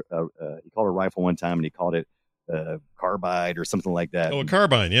called it a rifle one time, and he called it carbide or something like that. Oh, a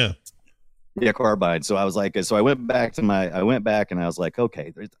carbine, yeah. Yeah, carbide. So I was like, so I went back and I was like,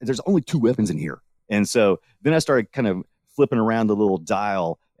 okay, there's only 2 weapons in here. And so then I started kind of flipping around the little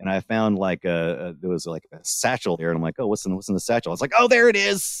dial, and I found like there was like a satchel there, and I'm like, oh, what's in the satchel? I was like, oh, there it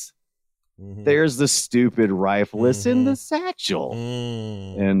is. Mm-hmm. There's the stupid rifle. It's in the satchel.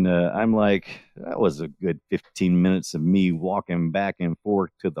 And I'm like, that was a good 15 minutes of me walking back and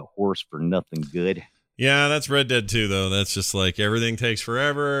forth to the horse for nothing good. Yeah, that's Red Dead 2, though. That's just like everything takes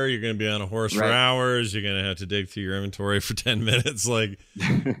forever. You're going to be on a horse for hours. You're going to have to dig through your inventory for 10 minutes. Like,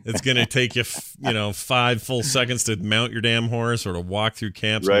 it's going to take you, 5 full seconds to mount your damn horse or to walk through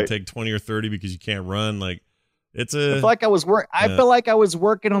camps. It's going to take 20 or 30 because you can't run. Like, it's a. I feel like I was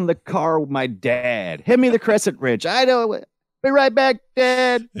working on the car with my dad. Hit me the crescent wrench. I know. Be right back,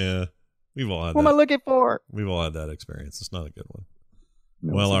 Dad. Yeah, we've all had. What am I looking for? We've all had that experience. It's not a good one.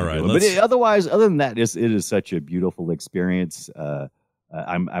 No, well, all right. But other than that, it is such a beautiful experience.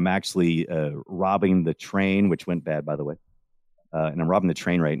 I'm actually robbing the train, which went bad, by the way. And I'm robbing the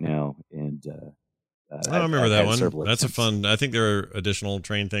train right now. And I remember that one. That's a fun. I think there are additional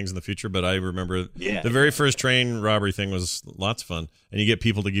train things in the future, but I remember the very first train robbery thing was lots of fun. And you get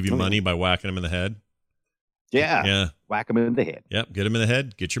people to give you money by whacking them in the head. Yeah. Whack them in the head. Yep. Get them in the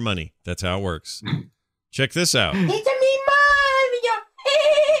head. Get your money. That's how it works. Check this out.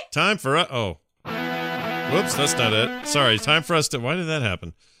 Time for whoops, that's not it. Sorry, time for us to. Why did that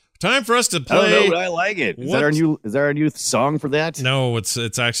happen? Time for us to play. I don't know, but I like it. Is that our new song for that? No, it's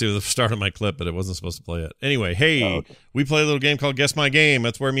actually the start of my clip, but it wasn't supposed to play it. Anyway, hey, we play a little game called Guess My Game.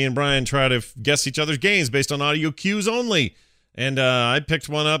 That's where me and Brian try to guess each other's games based on audio cues only. And I not picked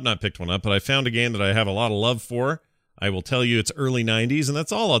one up, but I found a game that I have a lot of love for. I will tell you it's early 90s, and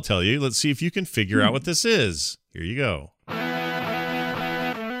that's all I'll tell you. Let's see if you can figure out what this is. Here you go.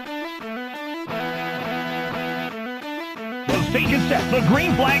 Stage is set. The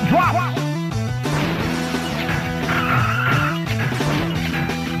green flag drops.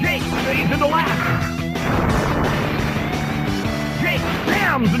 Jake fades into last. Jake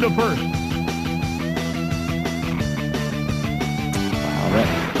jams into first.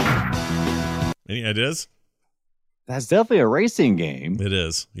 Wow, any ideas? That's definitely a racing game. It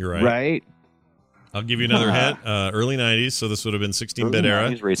is. You're right. Right. I'll give you another hint. Early 90s, so this would have been 16-bit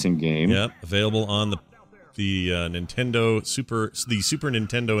era. Racing game. Yep. Available on the Nintendo Super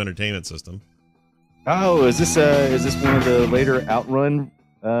Nintendo Entertainment System. Oh, is this one of the later Outrun?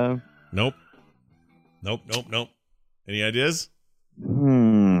 Nope. Any ideas?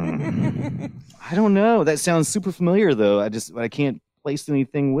 I don't know. That sounds super familiar, though. I can't place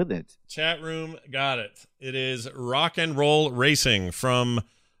anything with it. Chat room got it. It is Rock and Roll Racing from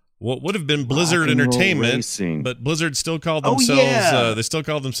what would have been Blizzard Entertainment, but Blizzard still called themselves. They still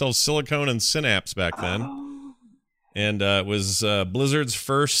called themselves Silicon and Synapse back then, and it was Blizzard's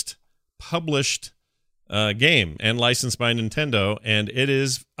first published game and licensed by Nintendo, and it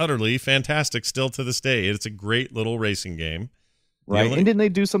is utterly fantastic still to this day. It's a great little racing game. Right, and didn't they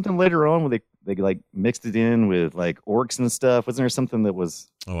do something later on where they like mixed it in with like orcs and stuff? Wasn't there something that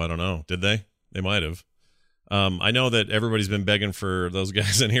was... Oh, I don't know. Did they? They might have. I know that everybody's been begging for those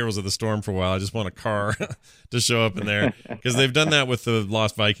guys in Heroes of the Storm for a while. I just want a car to show up in there, because they've done that with the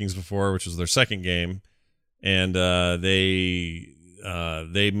Lost Vikings before, which was their second game, and they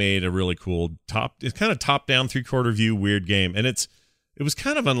made a really cool it's kind of top-down, three-quarter view weird game, and it was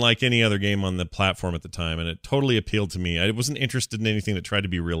kind of unlike any other game on the platform at the time, and it totally appealed to me. I wasn't interested in anything that tried to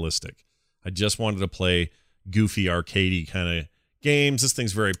be realistic. I just wanted to play goofy, arcadey kind of games. This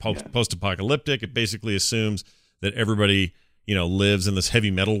thing's very post-apocalyptic. It basically assumes that everybody, lives in this heavy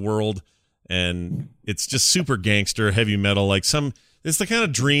metal world, and it's just super gangster heavy metal. It's the kind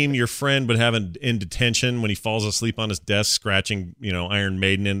of dream your friend would have in detention when he falls asleep on his desk, scratching, Iron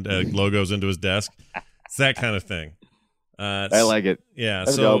Maiden logos into his desk. It's that kind of thing. I like it. Yeah.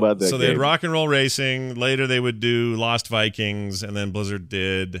 I know about that so they had Rock and Roll Racing. Later they would do Lost Vikings, and then Blizzard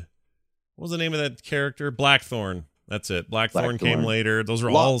did, what was the name of that character? Blackthorn. That's it. Blackthorn came later. Those were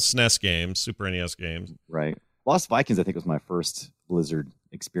all SNES games, Super NES games. Right. Lost Vikings, I think, was my first Blizzard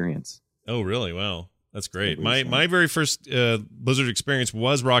experience. Oh, really? Wow. That's great. My very first Blizzard experience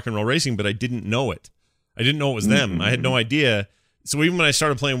was Rock and Roll Racing, but I didn't know it. I didn't know it was them. I had no idea. So even when I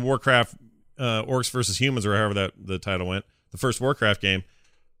started playing Warcraft, Orcs versus Humans, or however the title went, the first Warcraft game,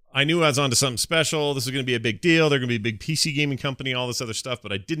 I knew I was onto something special. This was going to be a big deal. They're going to be a big PC gaming company, all this other stuff,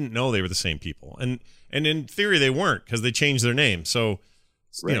 but I didn't know they were the same people. And in theory, they weren't, because they changed their name. So,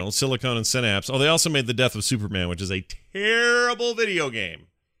 Silicon and Synapse. Oh, they also made The Death of Superman, which is a terrible video game.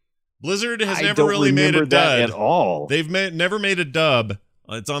 Blizzard has never really made a dud at all. They've never made a dub.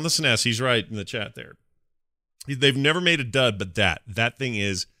 It's on the SNES. He's right in the chat there. They've never made a dud, but that thing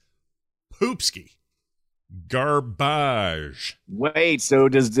is poopski. Garbage. Wait, so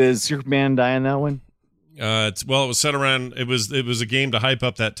does Superman die in that one? It was set around. It was a game to hype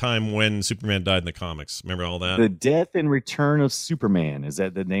up that time when Superman died in the comics. Remember all that? The Death and Return of Superman. Is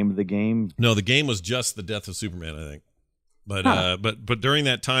that the name of the game? No, the game was just The Death of Superman, I think. But but during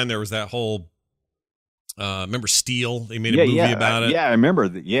that time there was that whole. Remember Steel? They made a movie about it. Yeah, I remember.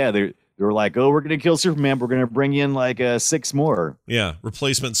 They were like, "Oh, we're gonna kill Superman. We're gonna bring in like 6 more." Yeah,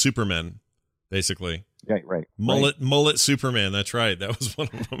 replacement Superman, basically. Right. Mullet Superman. That's right. That was one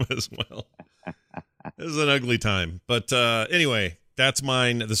of them as well. It was an ugly time. But anyway, that's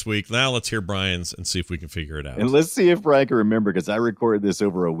mine this week. Now let's hear Brian's and see if we can figure it out. And let's see if Brian can remember, because I recorded this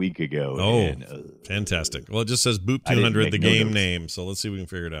over a week ago. Oh, and, fantastic. Well, it just says Boop 200, the game name. So let's see if we can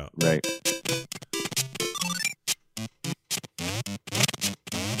figure it out. Right.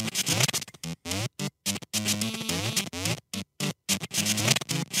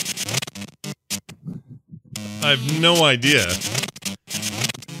 I have no idea.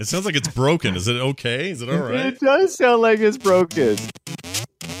 It sounds like it's broken. Is it okay? Is it all right? It does sound like it's broken.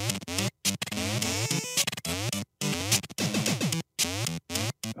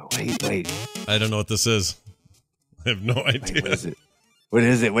 Oh, wait. I don't know what this is. I have no idea. Wait, what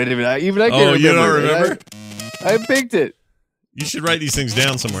is it? Wait a minute. I can't remember. You don't remember? I picked it. You should write these things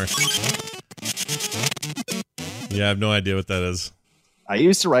down somewhere. Yeah, I have no idea what that is. I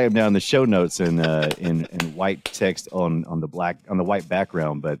used to write them down in the show notes in white text on the white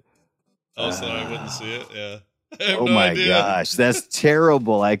background, but so I wouldn't see it. Yeah. Oh my gosh, that's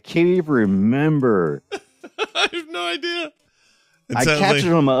terrible! I can't even remember. I have no idea. I captured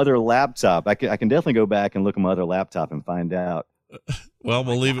it on my other laptop. I can definitely go back and look on my other laptop and find out. Well,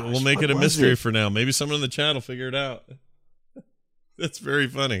 we'll leave it. We'll make it a mystery for now. Maybe someone in the chat will figure it out. That's very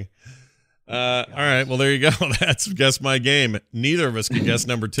funny. All right, well, there you go. That's Guess My Game. Neither of us could guess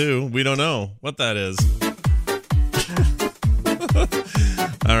number 2. We don't know what that is.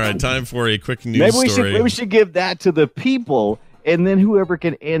 All right, time for a quick news story. Maybe we should give that to the people, and then whoever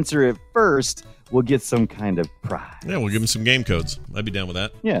can answer it first will get some kind of prize. Yeah, we'll give them some game codes. I'd be down with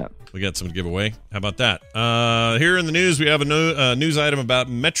that. Yeah. We got some to give away. How about that? Here in the news, we have a news item about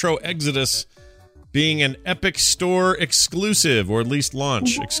Metro Exodus being an Epic Store exclusive, or at least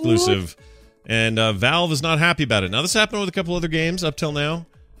launch exclusive. And Valve is not happy about it. Now, this happened with a couple other games up till now.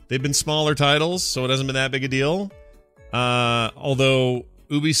 They've been smaller titles, so it hasn't been that big a deal. Although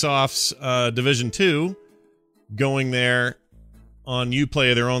Ubisoft's Division 2 going there on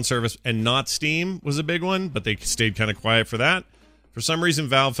Uplay, their own service, and not Steam was a big one, but they stayed kind of quiet for that. For some reason,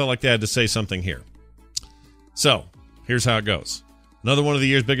 Valve felt like they had to say something here. So, here's how it goes. Another one of the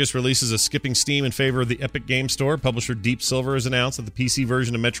year's biggest releases is skipping Steam in favor of the Epic Game Store. Publisher Deep Silver has announced that the PC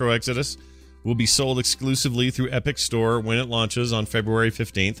version of Metro Exodus will be sold exclusively through Epic Store when it launches on February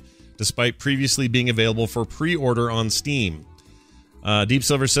 15th, despite previously being available for pre-order on Steam. Deep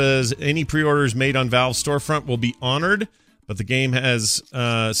Silver says any pre-orders made on Valve's storefront will be honored, but the game has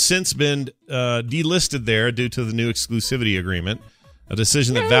since been delisted there due to the new exclusivity agreement, a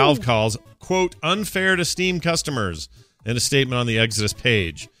decision that Valve calls, quote, unfair to Steam customers, in a statement on the Exodus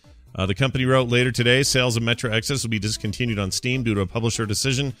page. The company wrote later today, sales of Metro Exodus will be discontinued on Steam due to a publisher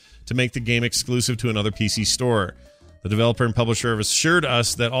decision to make the game exclusive to another PC store. The developer and publisher have assured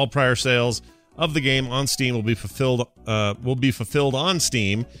us that all prior sales of the game on Steam will be fulfilled on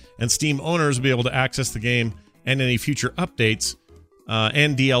Steam, and Steam owners will be able to access the game and any future updates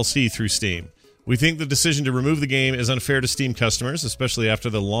and DLC through Steam. We think the decision to remove the game is unfair to Steam customers, especially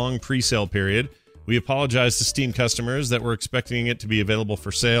after the long pre-sale period. We apologize to Steam customers that were expecting it to be available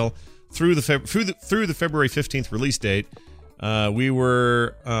for sale through the February 15th release date. We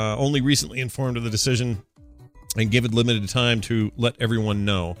were only recently informed of the decision and given limited time to let everyone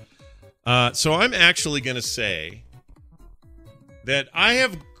know. So I'm actually going to say that I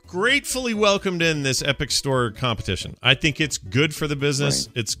have gratefully welcomed in this Epic Store competition. I think it's good for the business.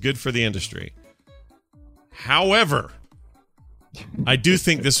 Right. It's good for the industry. However, I do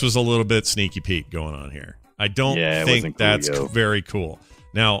think this was a little bit sneaky Pete going on here. I don't think that's very cool.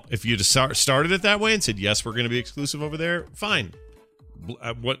 Now, if you just started it that way and said, yes, we're going to be exclusive over there, fine.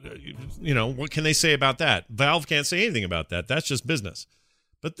 What can they say about that? Valve can't say anything about that. That's just business.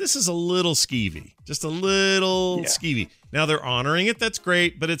 But this is a little skeevy. Just a little skeevy. Now, they're honoring it. That's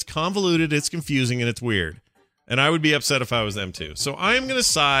great, but it's convoluted, it's confusing, and it's weird. And I would be upset if I was them too. So I am going to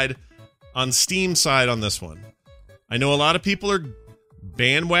side on Steam's side on this one. I know a lot of people are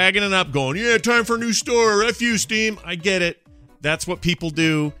bandwagoning up going, yeah, time for a new store. F you, Steam. I get it. That's what people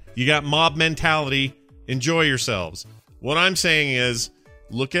do. You got mob mentality. Enjoy yourselves. What I'm saying is,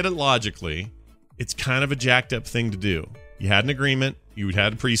 look at it logically. It's kind of a jacked up thing to do. You had an agreement. You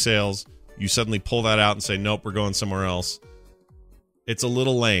had pre-sales. You suddenly pull that out and say, nope, we're going somewhere else. It's a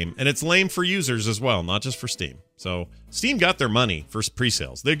little lame. And it's lame for users as well, not just for Steam. So Steam got their money for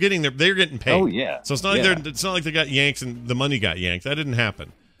pre-sales. They're getting paid. Oh yeah. So it's not like they got yanked and the money got yanked. That didn't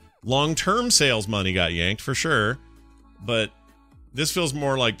happen. Long-term sales money got yanked for sure, but this feels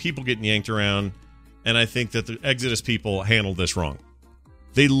more like people getting yanked around, and I think that the Exodus people handled this wrong.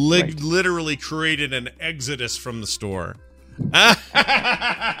 They literally created an exodus from the store.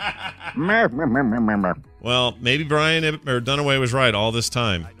 Well, maybe Brian or Dunaway was right all this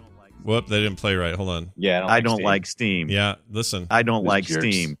time. Whoop, they didn't play right. Hold on. Yeah, I don't like Steam. Yeah, listen. I don't like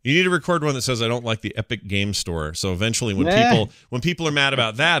Steam. You need to record one that says I don't like the Epic Game Store. So eventually when people are mad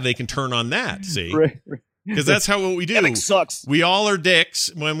about that, they can turn on that, see? Because that's what we do. Epic sucks. We all are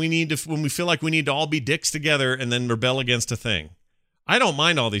dicks when we feel like we need to all be dicks together and then rebel against a thing. I don't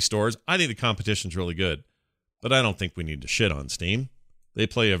mind all these stores. I think the competition's really good. But I don't think we need to shit on Steam. They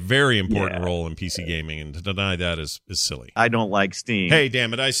play a very important role in PC gaming, and to deny that is silly. I don't like Steam. Hey,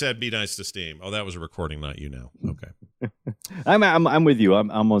 damn it! I said be nice to Steam. Oh, that was a recording, not you now. Okay. I'm with you.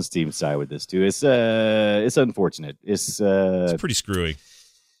 I'm on Steam's side with this too. It's unfortunate. It's pretty screwy.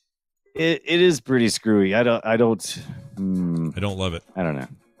 It is pretty screwy. I don't love it. I don't know.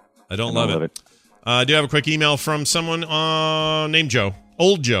 I don't love it. I do have a quick email from someone named Joe.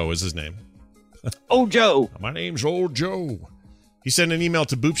 Old Joe is his name. Old Joe. My name's Old Joe. He sent an email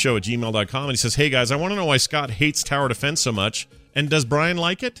to boopshow@gmail.com, and he says, hey, guys, I want to know why Scott hates tower defense so much, and does Brian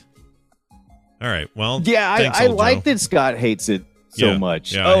like it? All right, well, yeah, thanks, I like that Scott hates it so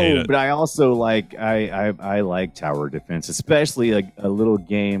much. Yeah, I hate it. But I also like I like tower defense, especially a little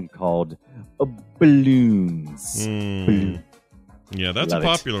game called Balloons. Yeah, that's a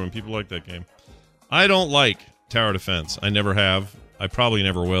popular one. People like that game. I don't like tower defense. I never have. I probably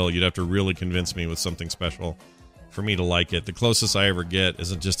never will. You'd have to really convince me with something special for me to like it. The closest I ever get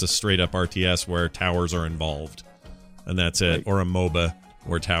is just a straight-up RTS where towers are involved, and that's it. Right. Or a MOBA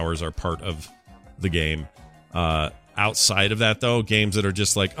where towers are part of the game. Outside of that, though, games that are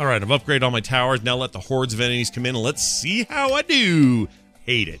just like, all right, I've upgraded all my towers, now let the hordes of enemies come in, and let's see how I do.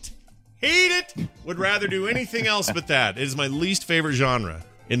 Hate it. Hate it! Would rather do anything else but that. It is my least favorite genre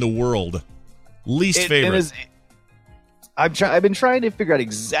in the world. Least favorite. I've been trying to figure out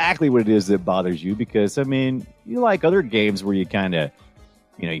exactly what it is that bothers you, because I mean, you like other games where you kind of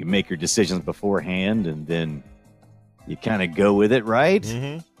you make your decisions beforehand, and then you kind of go with it, right?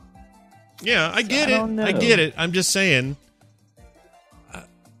 Mm-hmm. Yeah, I get don't know. I get it. I'm just saying.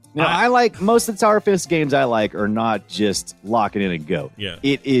 Now, I like most of the Tower Defense games. I like are not just lock it in and go. Yeah.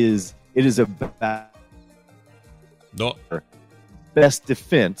 It is about No. best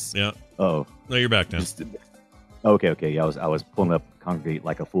defense. Yeah. Oh, No, you're back now. okay. Yeah, I was pulling up concrete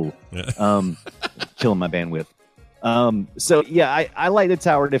like a fool. Yeah. Killing my bandwidth. So yeah, I like the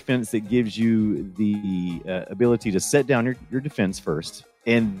tower defense that gives you the ability to set down your defense first,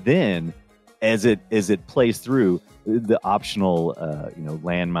 and then as it plays through, the optional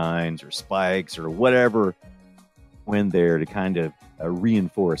landmines or spikes or whatever when there to kind of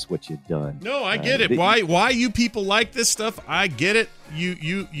reinforce what you've done. No, I get it. Why you people like this stuff? I get it.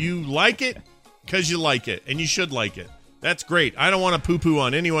 You like it because you like it, and you should like it. That's great. I don't want to poo-poo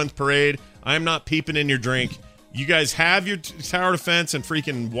on anyone's parade. I'm not peeping in your drink. You guys have your tower defense and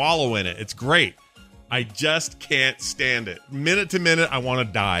freaking wallow in it. It's great. I just can't stand it. Minute to minute, I want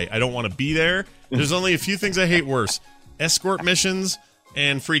to die. I don't want to be there. There's only a few things I hate worse. Escort missions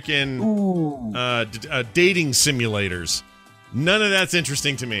and freaking dating simulators. None of that's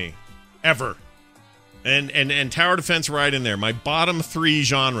interesting to me. Ever. And tower defense right in there. My bottom 3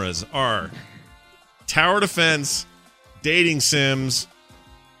 genres are tower defense, dating sims,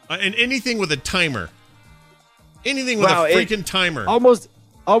 and anything with a timer. Anything with a freaking timer.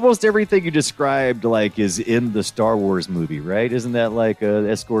 Almost everything you described is in the Star Wars movie, right? Isn't that like an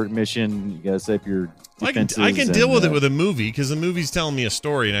escort mission? You gotta set up your defenses. I can deal with it with a movie because the movie's telling me a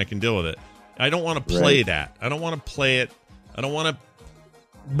story and I can deal with it. I don't want to play that. I don't want to play it. I don't want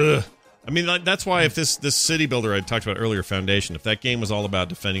to. I mean, that's why if this city builder I talked about earlier, Foundation, if that game was all about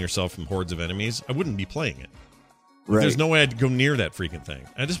defending yourself from hordes of enemies, I wouldn't be playing it. Right. There's no way I'd go near that freaking thing.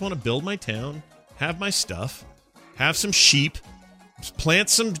 I just want to build my town, have my stuff, have some sheep, plant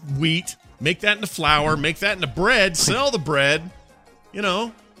some wheat, make that into flour, make that into bread, sell the bread.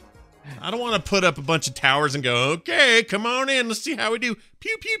 I don't want to put up a bunch of towers and go, okay, come on in, let's see how we do.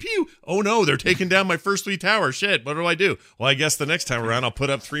 Pew, pew, pew. Oh, no, they're taking down my first 3 towers. Shit, what do I do? Well, I guess the next time around, I'll put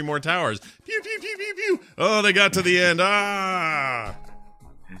up 3 more towers. Pew, pew, pew, pew, pew. Oh, they got to the end. I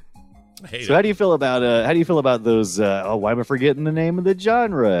hate it. How do you feel about those? Why am I forgetting the name of the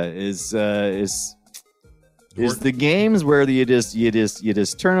genre? Is the games where you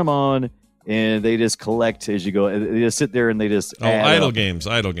just turn them on and they just collect as you go. They just sit there and they just idle games.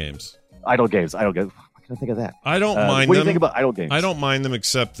 Idle games. Why can I think of that? I don't mind them. What do you think about idle games? I don't mind them,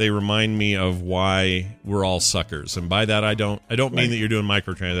 except they remind me of why we're all suckers. And by that, I don't mean that you're doing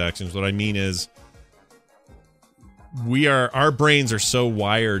microtransactions. What I mean is our brains are so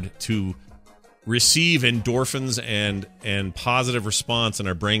wired to receive endorphins and positive response in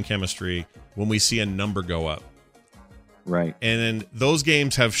our brain chemistry when we see a number go up. Right. And then those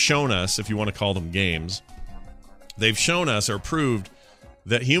games have shown us, if you want to call them games, they've shown us or proved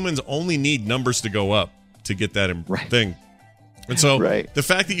that humans only need numbers to go up to get that thing. And so the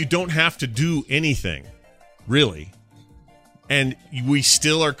fact that you don't have to do anything, really, and we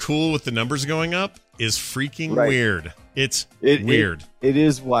still are cool with the numbers going up is freaking weird. It's weird. It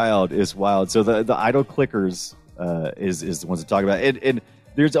is wild. It's wild. So the idle clickers is the ones to talk about. And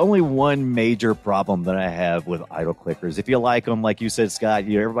there's only one major problem that I have with idle clickers. If you like them, like you said, Scott,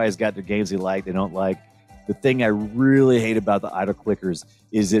 everybody's got their games they like, they don't like. The thing I really hate about the idle clickers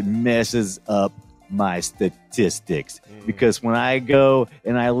is it messes up my statistics. Because when I go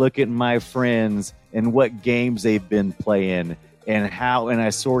and I look at my friends and what games they've been playing and I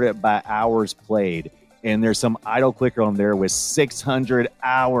sort it by hours played, and there's some idle clicker on there with 600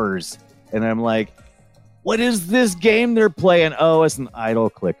 hours, and I'm like, what is this game they're playing? Oh, it's an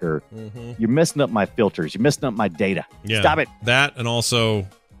idle clicker. Mm-hmm. You're messing up my filters. You're messing up my data. Yeah, stop it. That, and also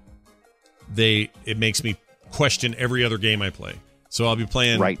it makes me question every other game I play. So I'll be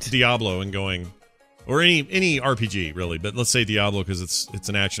playing Diablo and going, or any RPG really, but let's say Diablo because it's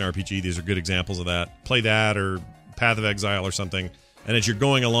an action RPG. These are good examples of that. Play that or Path of Exile or something, and as you're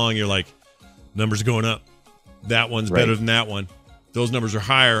going along, you're like, numbers are going up. That one's better than that one. Those numbers are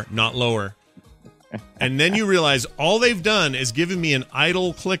higher, not lower. And then you realize all they've done is given me an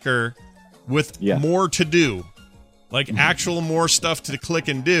idle clicker with more to do, like actual more stuff to click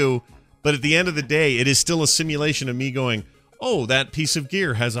and do. But at the end of the day, it is still a simulation of me going, oh, that piece of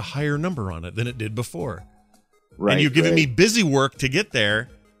gear has a higher number on it than it did before. Right, and you're giving me busy work to get there.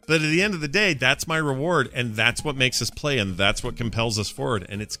 But at the end of the day, that's my reward, and that's what makes us play, and that's what compels us forward.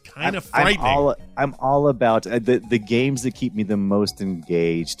 And it's kind of frightening. I'm all about the games that keep me the most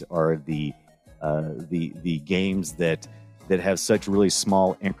engaged are the games that have such really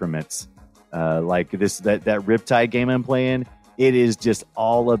small increments, like that Riptide game I'm playing. it is just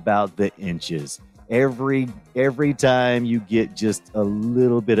all about the inches. Every time you get just a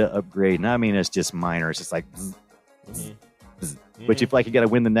little bit of upgrade, and I mean it's just minor. It's just like, but you feel like you got to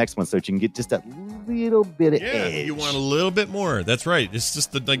win the next one so that you can get just that little bit of edge. You want a little bit more. That's right. It's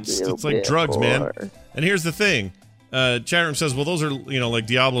just it's like drugs, man. And here's the thing. Chat room says, well, those are, like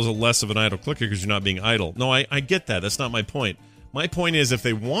Diablo's a less of an idle clicker because you're not being idle. No, I get that. That's not my point. My point is if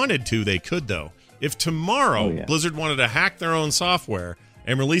they wanted to, they could, though. If tomorrow Blizzard wanted to hack their own software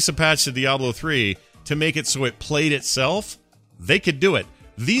and release a patch to Diablo 3 to make it so it played itself, they could do it.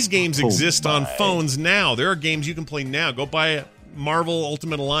 These games exist on phones now. There are games you can play now. Go buy Marvel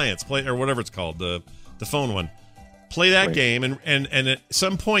Ultimate Alliance, play or whatever it's called, the phone one. Play that game, and at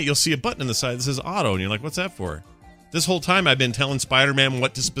some point you'll see a button on the side that says auto, and you're like, what's that for? This whole time I've been telling Spider-Man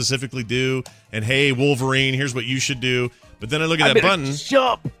what to specifically do, and hey, Wolverine, here's what you should do. But then I look at that button,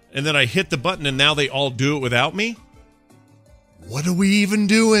 and then I hit the button, and now they all do it without me? What are we even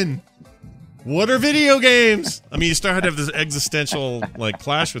doing? What are video games? I mean, you start to have this existential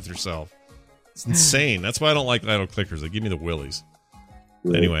clash with yourself. It's insane. That's why I don't like idle clickers. They give me the willies.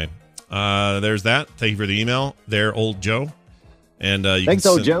 Really? Anyway, there's that. Thank you for the email there, old Joe. And thanks,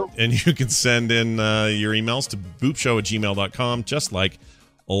 old Joe. And you can send in your emails to boopshow@gmail.com, just like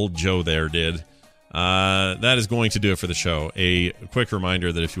old Joe there did. That is going to do it for the show. A quick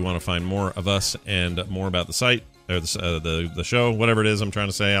reminder that if you want to find more of us and more about the site, or the show, whatever it is I'm trying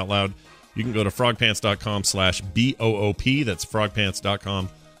to say out loud, you can go to frogpants.com/BOOP. That's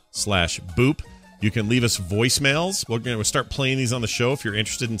frogpants.com/boop. You can leave us voicemails. We're going to start playing these on the show if you're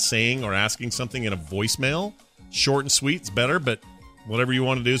interested in saying or asking something in a voicemail. Short and sweet is better, but whatever you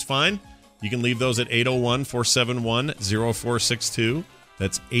want to do is fine. You can leave those at 801-471-0462.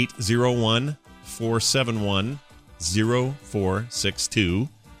 That's 801-471-0462.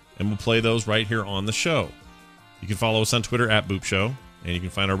 And we'll play those right here on the show. You can follow us on Twitter at Boop Show, and you can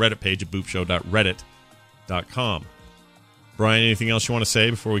find our Reddit page at boopshow.reddit.com. Brian, anything else you want to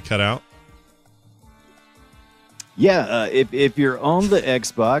say before we cut out? Yeah, if you're on the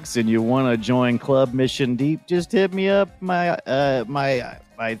Xbox and you want to join Club Mission Deep, just hit me up. My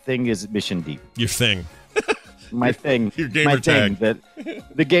thing is Mission Deep. Your thing. My thing. Your gamer tag.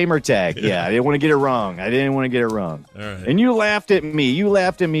 The gamer tag. Yeah, I didn't want to get it wrong. All right. And you laughed at me. You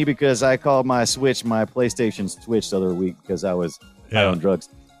laughed at me because I called my PlayStation Switch the other week because I was high on drugs.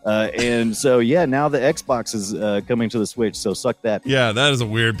 And so, now the Xbox is coming to the Switch, so suck that. Yeah, that is a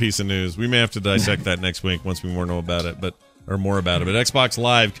weird piece of news. We may have to dissect that next week once we more know about it, but Xbox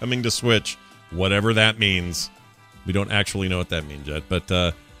Live coming to Switch, whatever that means. We don't actually know what that means yet, but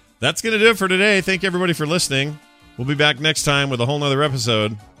that's going to do it for today. Thank you, everybody, for listening. We'll be back next time with a whole nother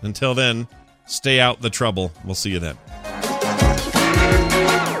episode. Until then, stay out the trouble. We'll see you then.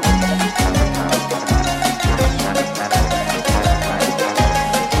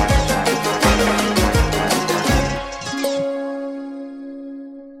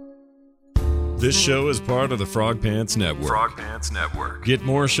 This show is part of the Frog Pants Network. Frog Pants Network. Get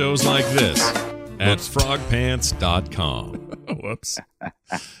more shows like this at frogpants.com. Whoops. I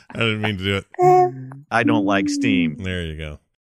didn't mean to do it. I don't like Steam. There you go.